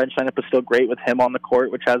 And that bench lineup was still great with him on the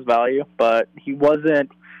court, which has value. But he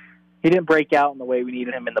didn't break out in the way we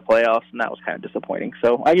needed him in the playoffs, and that was kind of disappointing.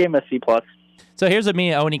 So I gave him a C+. So here's a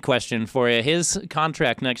Mione question for you. His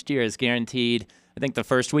contract next year is guaranteed, I think, the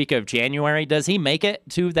first week of January. Does he make it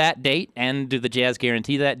to that date, and do the Jazz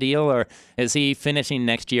guarantee that deal, or is he finishing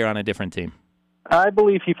next year on a different team? I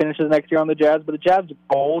believe he finishes next year on the Jazz, but the Jazz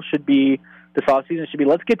goal should be, this offseason should be,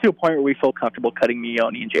 let's get to a point where we feel comfortable cutting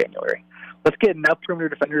Mione in January. Let's get enough perimeter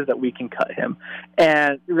defenders that we can cut him.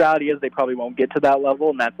 And the reality is they probably won't get to that level,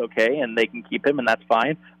 and that's okay, and they can keep him, and that's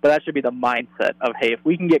fine. But that should be the mindset of, hey, if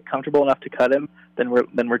we can get comfortable enough to cut him, then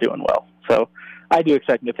we're doing well. So I do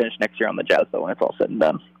expect him to finish next year on the Jazz, though, when it's all said and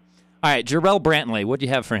done. All right, Jarrell Brantley, what do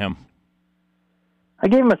you have for him? I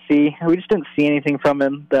gave him a C. We just didn't see anything from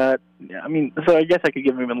him so I guess I could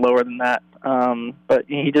give him even lower than that. But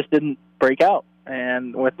he just didn't break out.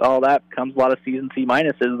 And with all that comes a lot of C's and C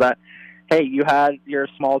minuses that, hey, you had your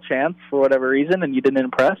small chance for whatever reason, and you didn't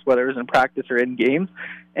impress, whether it was in practice or in games,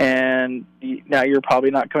 and now you're probably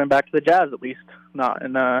not coming back to the Jazz, at least not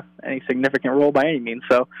in any significant role by any means.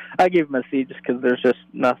 So I gave him a C just because there's just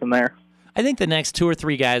nothing there. I think the next two or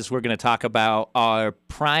three guys we're going to talk about are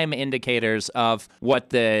prime indicators of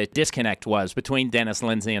what the disconnect was between Dennis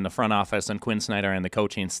Lindsay and the front office and Quinn Snyder and the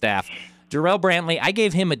coaching staff. Jarrell Brantley, I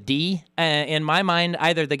gave him a D. In my mind,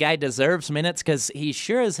 either the guy deserves minutes because he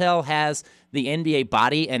sure as hell has the NBA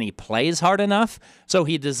body and he plays hard enough, so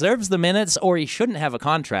he deserves the minutes, or he shouldn't have a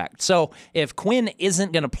contract. So if Quinn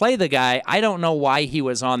isn't going to play the guy, I don't know why he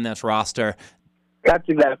was on this roster. That's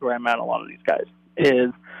exactly where I'm at. A lot of these guys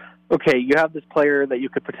is, okay, you have this player that you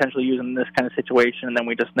could potentially use in this kind of situation, and then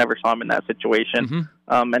we just never saw him in that situation.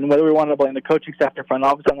 Mm-hmm. And whether we want to blame the coaching staff or front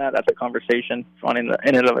office on that, that's a conversation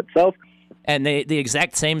in and of itself. And the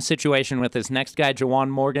exact same situation with this next guy, Juwan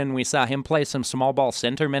Morgan. We saw him play some small ball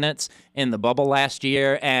center minutes in the bubble last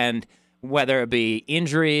year, and whether it be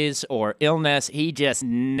injuries or illness, he just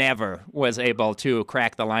never was able to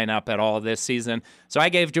crack the lineup at all this season. So I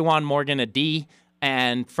gave Juwan Morgan a D,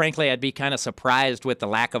 and frankly, I'd be kind of surprised with the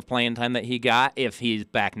lack of playing time that he got if he's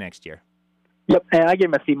back next year. Yep, and I gave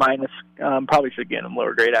him a C minus. Probably should get him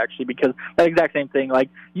lower grade, actually, because that exact same thing. Like,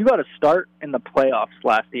 you got to start in the playoffs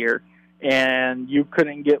last year, and you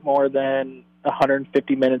couldn't get more than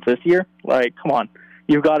 150 minutes this year. Like, come on.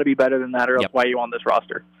 You've got to be better than that, or else why are you on this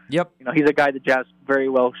roster? Yep. He's a guy that Jazz very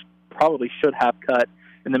well probably should have cut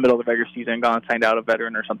in the middle of the regular season and gone and signed out a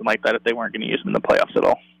veteran or something like that if they weren't going to use him in the playoffs at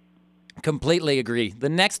all. Completely agree. The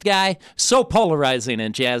next guy, so polarizing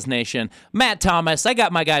in Jazz Nation, Matt Thomas. I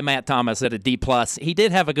got my guy Matt Thomas at a D+. He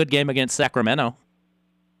did have a good game against Sacramento.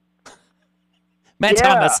 Matt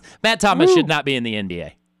Thomas should not be in the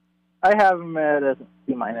NBA. I have him at a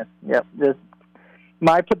C minus. Yep.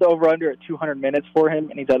 I put the over-under at 200 minutes for him,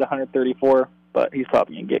 and he's at 134, but he's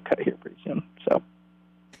probably going to get cut here pretty soon. So,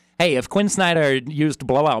 hey, if Quinn Snyder used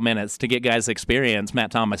blowout minutes to get guys experience, Matt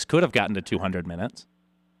Thomas could have gotten to 200 minutes.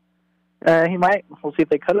 He might. We'll see if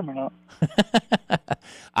they cut him or not. All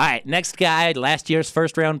right, next guy, last year's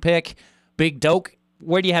first-round pick, Big Doke.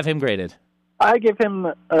 Where do you have him graded? I give him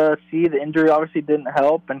a C. The injury obviously didn't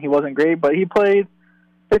help, and he wasn't great, but he played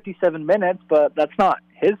 57 minutes, but that's not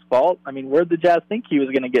his fault. I mean, where did the Jazz think he was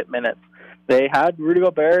going to get minutes? They had Rudy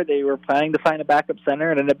Gobert. They were planning to sign a backup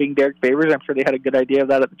center. It ended up being Derek Favors. I'm sure they had a good idea of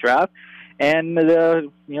that at the draft. And,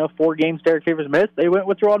 4 games Derek Favors missed, they went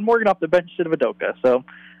with Juwan Morgan off the bench instead of Udoka. So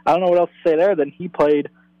I don't know what else to say there than he played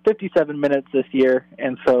 57 minutes this year,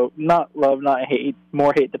 and so not love, not hate,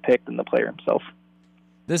 more hate to pick than the player himself.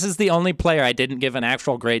 This is the only player I didn't give an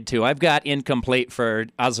actual grade to. I've got incomplete for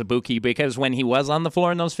Azubuike because when he was on the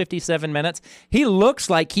floor in those 57 minutes, he looks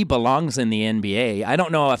like he belongs in the NBA. I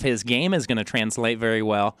don't know if his game is going to translate very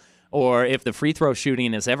well or if the free throw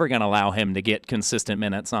shooting is ever going to allow him to get consistent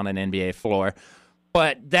minutes on an NBA floor.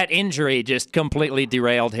 But that injury just completely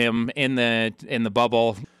derailed him in the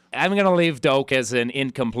bubble. I'm going to leave Doke as an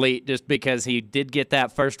incomplete just because he did get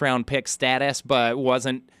that first-round pick status but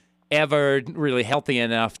wasn't ever really healthy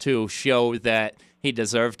enough to show that he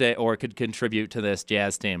deserved it or could contribute to this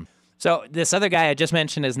Jazz team. So this other guy I just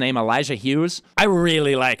mentioned, his name, Elijah Hughes. I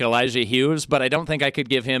really like Elijah Hughes, but I don't think I could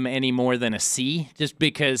give him any more than a C just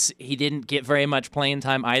because he didn't get very much playing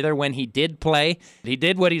time either. When he did play, he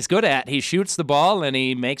did what he's good at. He shoots the ball and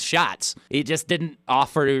he makes shots. He just didn't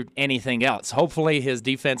offer anything else. Hopefully his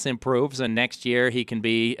defense improves and next year he can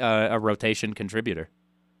be a rotation contributor.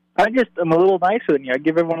 I'm a little nicer than you. I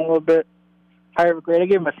give everyone a little bit higher of a grade. I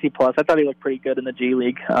gave him a C+. I thought he looked pretty good in the G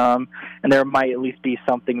League, and there might at least be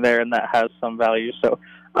something there, and that has some value. So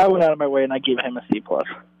I went out of my way, and I gave him a C+.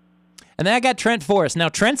 And then I got Trent Forrest. Now,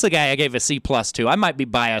 Trent's a guy I gave a C+ to. I might be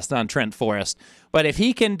biased on Trent Forrest, but if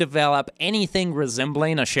he can develop anything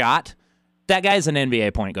resembling a shot, that guy's an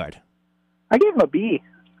NBA point guard. I gave him a B.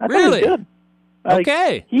 I thought Really? he was good.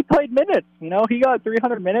 Okay. He played minutes. He got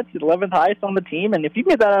 300 minutes, 11th highest on the team, and if you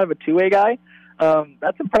can get that out of a two-way guy,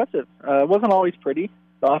 that's impressive. It wasn't always pretty.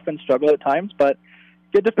 The offense struggled at times, but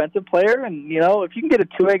good defensive player. And if you can get a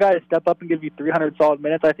two-way guy to step up and give you 300 solid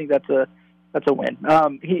minutes, I think that's a win.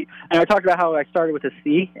 And I talked about how I started with a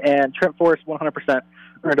C, and Trent Forrest 100%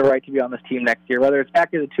 earned a right to be on this team next year. Whether it's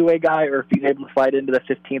back as a two-way guy or if he's able to slide into the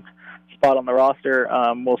 15th spot on the roster,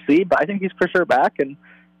 we'll see. But I think he's for sure back, and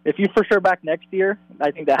if he's for sure back next year, I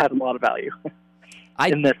think that has a lot of value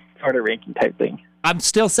in this sort of ranking type thing. I'm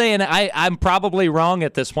still saying I'm probably wrong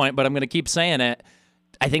at this point, but I'm going to keep saying it.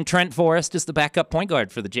 I think Trent Forrest is the backup point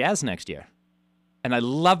guard for the Jazz next year. And I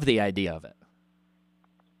love the idea of it.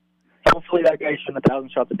 Hopefully that guy's shooting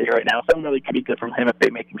 1,000 shots a day right now. Something really could be good from him if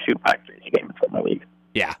they make him shoot 5 3 a game in the league.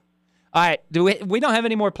 Yeah. All right. We don't have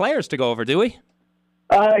any more players to go over, do we?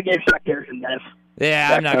 I gave Shaq Harrison an F.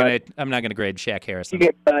 Yeah, I'm not gonna grade Shaq Harrison. You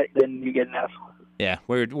get that, then you get an F. Yeah,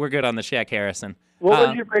 we're good on the Shaq Harrison. What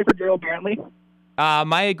was your grade for Gerald Brantley?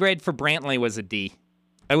 My grade for Brantley was a D.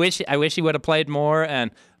 I wish he would have played more,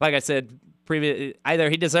 and like I said, either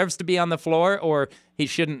he deserves to be on the floor or he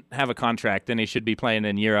shouldn't have a contract and he should be playing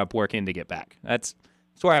in Europe working to get back. That's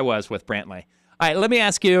where I was with Brantley. All right, let me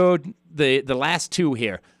ask you the last two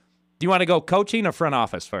here. Do you want to go coaching or front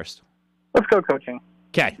office first? Let's go coaching.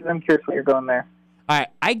 Okay. I'm curious what you're going there. All right,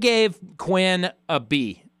 I gave Quinn a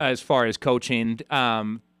B as far as coaching.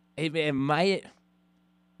 It might.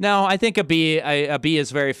 No, I think a B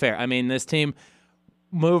is very fair. I mean, this team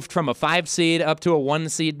moved from a 5 seed up to a 1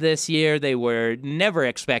 seed this year. They were never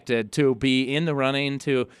expected to be in the running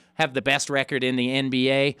to have the best record in the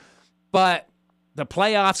NBA. But the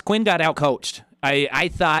playoffs, Quinn got outcoached. I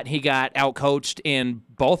thought he got outcoached in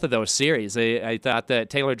both of those series. I thought that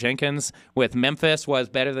Taylor Jenkins with Memphis was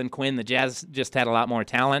better than Quinn. The Jazz just had a lot more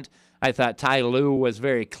talent. I thought Ty Lue was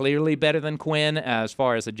very clearly better than Quinn as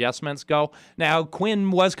far as adjustments go. Now, Quinn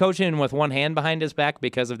was coaching with one hand behind his back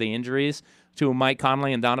because of the injuries to Mike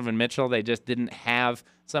Conley and Donovan Mitchell. They just didn't have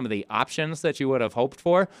some of the options that you would have hoped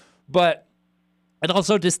for. But it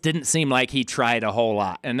also just didn't seem like he tried a whole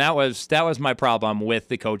lot. And that was my problem with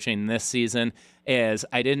the coaching this season, is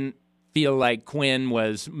I didn't feel like Quinn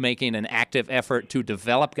was making an active effort to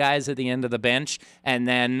develop guys at the end of the bench. And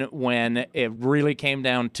then when it really came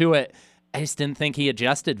down to it, I just didn't think he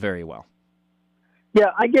adjusted very well. Yeah,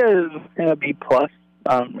 I give him a B+.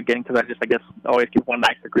 Again, because I guess always give one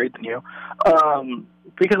nicer grade than you.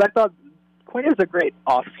 Because I thought Quinn is a great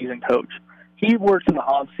off-season coach. He works in the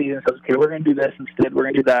off-season and says, okay, we're going to do this instead, we're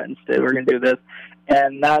going to do that instead, we're going to do this.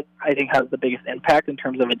 And that, I think, has the biggest impact in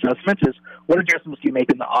terms of adjustments, is what adjustments do you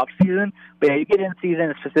make in the off-season? But yeah, you get in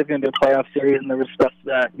season, specifically into a playoff series, and there was stuff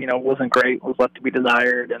that, wasn't great, was left to be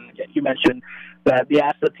desired. And you mentioned that the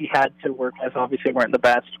assets he had to work with obviously weren't the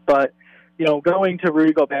best. But, going to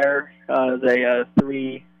Rudy Gobert as a I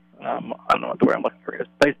don't know what the word I'm looking for is,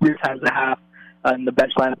 plays 3 times a half. In the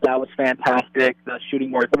bench lineup, that was fantastic. The shooting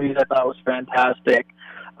more threes, I thought, was fantastic.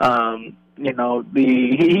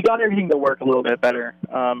 He got everything to work a little bit better,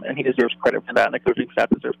 and he deserves credit for that, and the coaching staff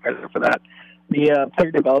deserves credit for that. The player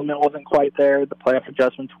development wasn't quite there. The playoff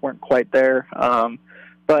adjustments weren't quite there.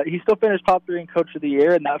 But he still finished top 3 in Coach of the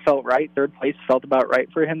Year, and that felt right. 3rd place felt about right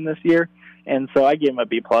for him this year. And so I gave him a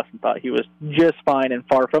B+ and thought he was just fine and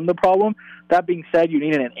far from the problem. That being said, you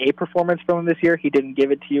needed an A performance from him this year. He didn't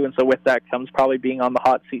give it to you, and so with that comes probably being on the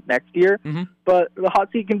hot seat next year. Mm-hmm. But the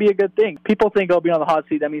hot seat can be a good thing. People think, being on the hot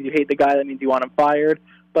seat, that means you hate the guy, that means you want him fired.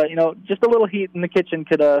 But, just a little heat in the kitchen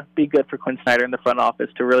could be good for Quinn Snyder in the front office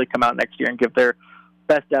to really come out next year and give their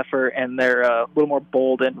best effort and their little more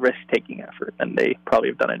bold and risk-taking effort than they probably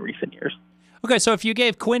have done in recent years. Okay, so if you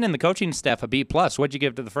gave Quinn and the coaching staff a B+, what'd you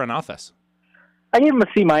give to the front office? I gave him a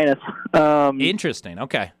C-. Interesting.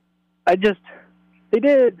 Okay. They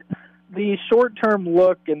did the short-term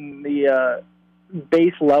look and the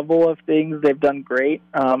base level of things. They've done great.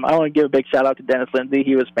 I want to give a big shout-out to Dennis Lindsey.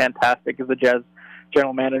 He was fantastic as the Jazz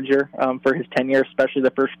general manager for his tenure, especially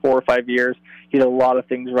the first 4 or 5 years. He did a lot of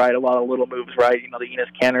things right, a lot of little moves right. You know, the Enes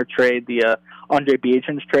Kanter trade, the Andre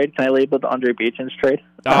Biedrins trade. Can I label the Andre Biedrins trade?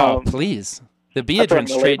 Oh, please. The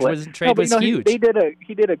Biedrins trade was huge. He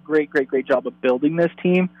did a great job of building this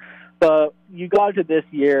team. But you got to this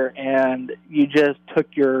year and you just took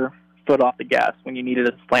your foot off the gas when you needed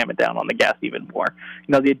to slam it down on the gas even more.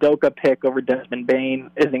 You know, the Udoka pick over Desmond Bain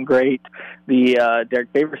isn't great. The Derek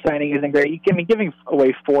Favors signing isn't great. Giving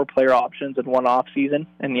away 4 player options in one off season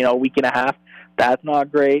and, you know, a week and a half, that's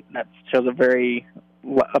not great. That shows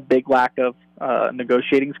a big lack of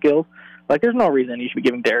negotiating skills. Like, there's no reason you should be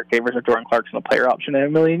giving Derek Favors or Jordan Clarkson a player option in a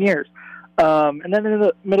million years. And then in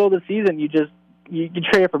the middle of the season, you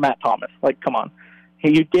trade it for Matt Thomas. Like, come on.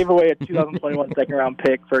 You gave away a 2021 second-round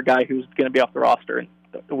pick for a guy who's going to be off the roster in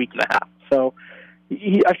a week and a half. So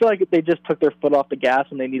I feel like they just took their foot off the gas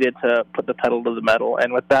and they needed to put the pedal to the metal.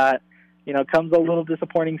 And with that, you know, comes a little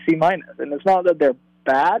disappointing C-. And it's not that they're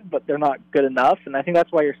bad, but they're not good enough. And I think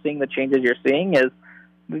that's why you're seeing the changes you're seeing is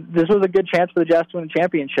this was a good chance for the Jazz to win a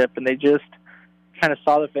championship, and they just kind of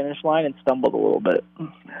saw the finish line and stumbled a little bit.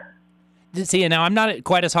 See, now I'm not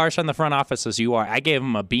quite as harsh on the front office as you are. I gave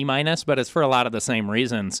them a B-, but it's for a lot of the same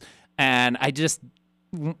reasons. And I just,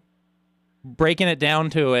 breaking it down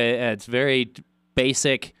to its very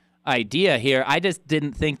basic idea here, I just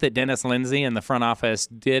didn't think that Dennis Lindsay and the front office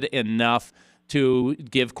did enough to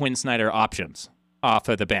give Quinn Snyder options off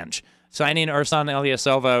of the bench. Signing Ersan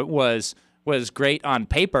Ilyasova was great on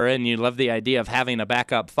paper, and you love the idea of having a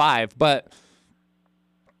backup 5, but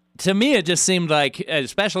to me, it just seemed like,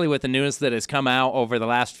 especially with the news that has come out over the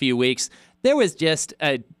last few weeks, there was just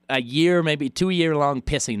a year, maybe 2-year-long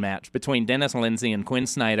pissing match between Dennis Lindsay and Quinn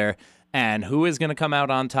Snyder, and who is going to come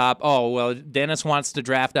out on top? Oh, well, Dennis wants to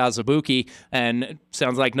draft Azubuike, and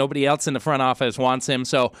sounds like nobody else in the front office wants him,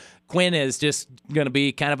 so Quinn is just going to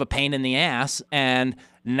be kind of a pain in the ass and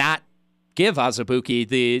not give Azubuike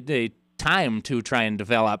the time to try and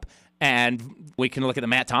develop. And we can look at the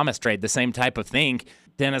Matt Thomas trade, the same type of thing.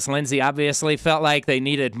 Dennis Lindsay obviously felt like they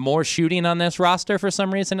needed more shooting on this roster for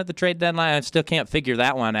some reason at the trade deadline. I still can't figure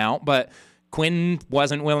that one out, but Quinn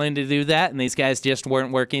wasn't willing to do that, and these guys just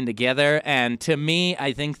weren't working together. And to me,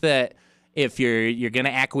 I think that if you're going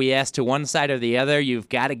to acquiesce to one side or the other, you've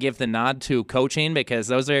got to give the nod to coaching, because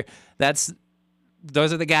those are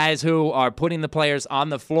the guys who are putting the players on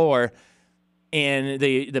the floor in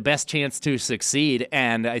the best chance to succeed,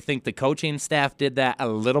 and I think the coaching staff did that a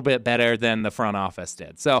little bit better than the front office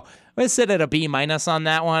did. So we sit at a B- on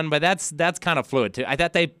that one, but that's kind of fluid too. I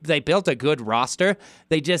thought they built a good roster.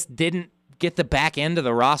 They just didn't get the back end of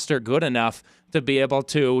the roster good enough to be able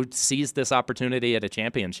to seize this opportunity at a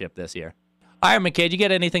championship this year. All right, McCade, you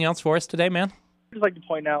got anything else for us today, man? I'd just like to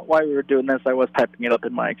point out why we were doing this. I was typing it up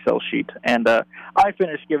in my Excel sheet, and I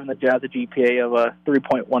finished giving the Jazz a GPA of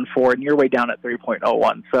 3.14, and you're way down at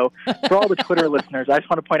 3.01. So for all the Twitter listeners, I just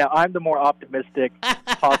want to point out I'm the more optimistic,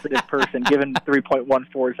 positive person, giving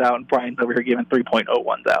 3.14s out, and Brian's over here giving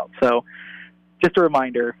 3.01s out. So just a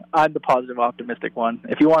reminder, I'm the positive, optimistic one.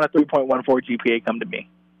 If you want a 3.14 GPA, come to me.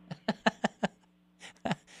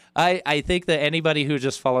 I think that anybody who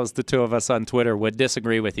just follows the two of us on Twitter would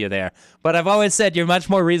disagree with you there. But I've always said you're much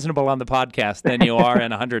more reasonable on the podcast than you are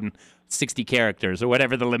in 160 characters or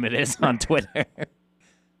whatever the limit is on Twitter.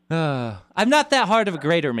 I'm not that hard of a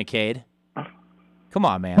grader, McCade. Come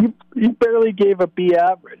on, man. You barely gave a B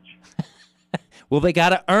average. Well, they got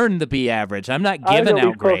to earn the B average. I'm not giving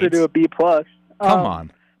out grades. Closer to a B+. Come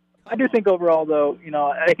on. I do think overall, though, you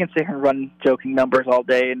know, I can sit here and run joking numbers all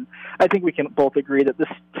day, and I think we can both agree that this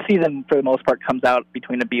season, for the most part, comes out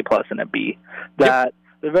between a B+ and a B. That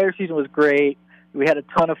the regular season was great. We had a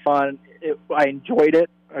ton of fun. I enjoyed it.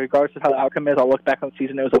 Regardless of how the outcome is, I'll look back on the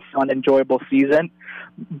season. It was a fun, enjoyable season.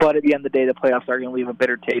 But at the end of the day, the playoffs are going to leave a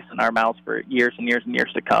bitter taste in our mouths for years and years and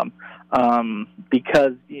years to come,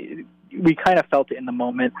 because we kind of felt it in the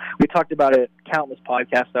moment. We talked about it countless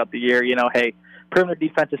podcasts throughout the year. You know, hey, perimeter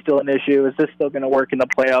defense is still an issue. Is this still going to work in the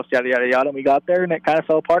playoffs? Yada, yada, yada. And we got there, and it kind of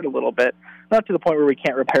fell apart a little bit. Not to the point where we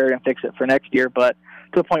can't repair it and fix it for next year, but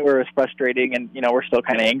to the point where it was frustrating, and, you know, we're still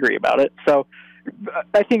kind of angry about it. So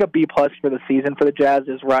I think a B+ for the season for the Jazz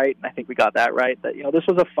is right, and I think we got that right. That, you know, this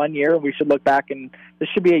was a fun year, and we should look back, and this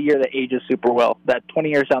should be a year that ages super well. That 20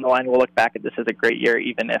 years down the line, we'll look back at this as a great year,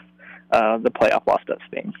 even if the playoff loss does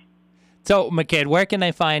sting. So, McCade, where can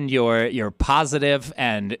I find your positive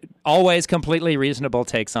and always completely reasonable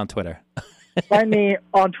takes on Twitter? Find me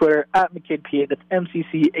on Twitter at McCadeP8. That's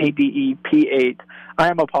MCCADEP8. I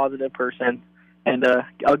am a positive person, and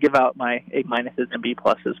I'll give out my A- and B+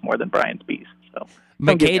 more than Brian's B's. So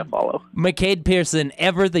Come give me a follow. McCade Pearson,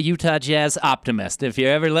 ever the Utah Jazz optimist. If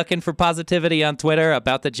you're ever looking for positivity on Twitter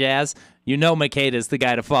about the Jazz, you know McCade is the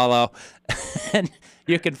guy to follow. And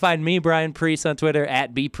you can find me, Brian Priest, on Twitter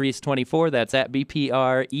at bpriest24. That's at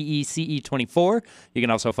BPREECE24. You can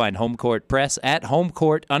also find Home Court Press at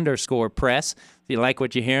homecourt_press. If you like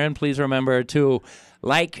what you're hearing, please remember to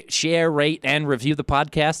like, share, rate, and review the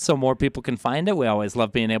podcast so more people can find it. We always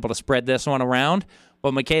love being able to spread this one around.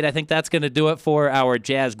 Well, McCade, I think that's going to do it for our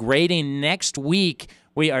Jazz grading. Next week,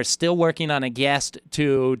 we are still working on a guest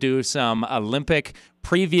to do some Olympic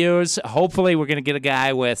previews. Hopefully, we're going to get a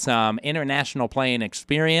guy with some international playing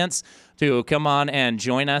experience to come on and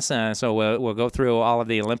join us. So we'll go through all of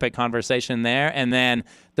the Olympic conversation there. And then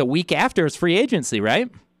the week after is free agency, right?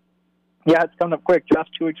 Yeah, it's coming up quick. Just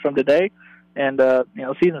 2 weeks from today. And,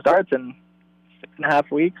 season starts in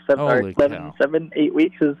 6.5 weeks. 8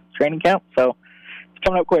 weeks is training camp. So it's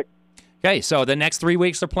coming up quick. Okay, so the next 3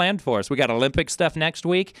 weeks are planned for us. We got Olympic stuff next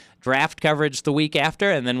week, draft coverage the week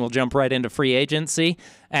after, and then we'll jump right into free agency.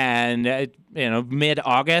 And,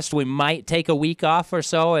 mid-August, we might take a week off or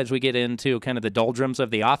so as we get into kind of the doldrums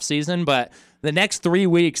of the off-season. But the next 3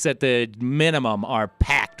 weeks at the minimum are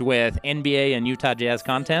packed with NBA and Utah Jazz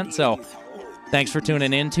content. So thanks for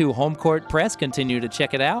tuning in to Home Court Press. Continue to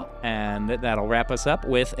check it out, and that'll wrap us up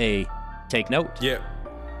with a Take Note. Yeah.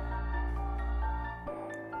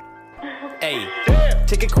 Hey,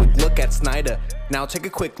 take a quick look at Snyder. Now take a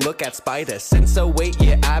quick look at Spider. Since 08,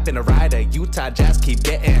 yeah, I've been a rider. Utah Jazz keep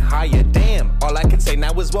getting higher. Damn, all I can say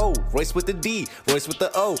now is whoa. Royce with the D, Royce with the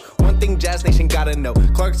O. One thing Jazz Nation gotta know.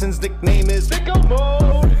 Clarkson's nickname is Sicko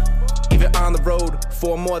Mode. Even on the road,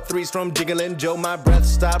 4 more threes from Jiggling Joe. My breath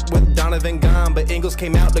stopped with Donovan gone, but Ingles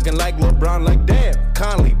came out looking like LeBron, like damn.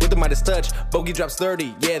 Conley with the Midas touch, Bogey drops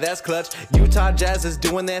 30, yeah, that's clutch. Utah Jazz is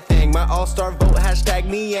doing their thing. My all-star vote, hashtag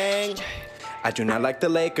Niang. I do not like the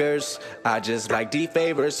Lakers, I just like D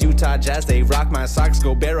favors. Utah Jazz, they rock my socks.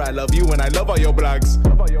 Go Bear, I love you and I love all your blogs.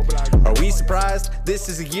 Are we surprised? This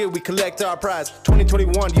is a year we collect our prize.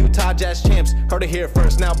 2021 Utah Jazz champs. Heard it here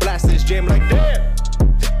first, now blast this jam like damn.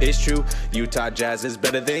 It's true, Utah Jazz is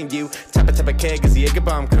better than you. Tappa Keg is the Jaeger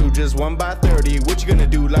Bomb crew, just won by 30. What you gonna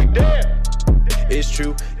do like damn? It's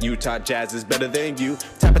true, Utah Jazz is better than you.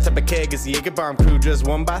 Tappa Keg is the Jaeger Bomb crew, just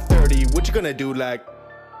won by 30. What you gonna do like?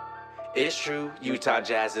 It's true, Utah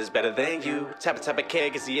Jazz is better than you. Tappa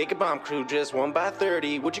Keg is the Jaeger Bomb crew, just won by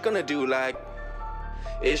 30. What you gonna do like?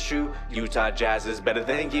 It's true, Utah Jazz is better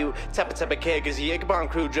than you. Tappa Keg is the Jaeger Bomb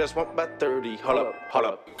crew, just won by 30. Hold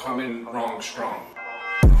up. Coming wrong strong.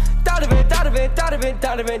 Donovan Mitchell.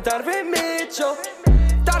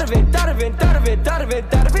 Donovan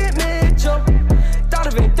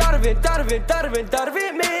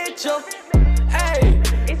Mitchell. Hey,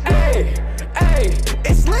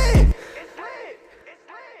 it's lit.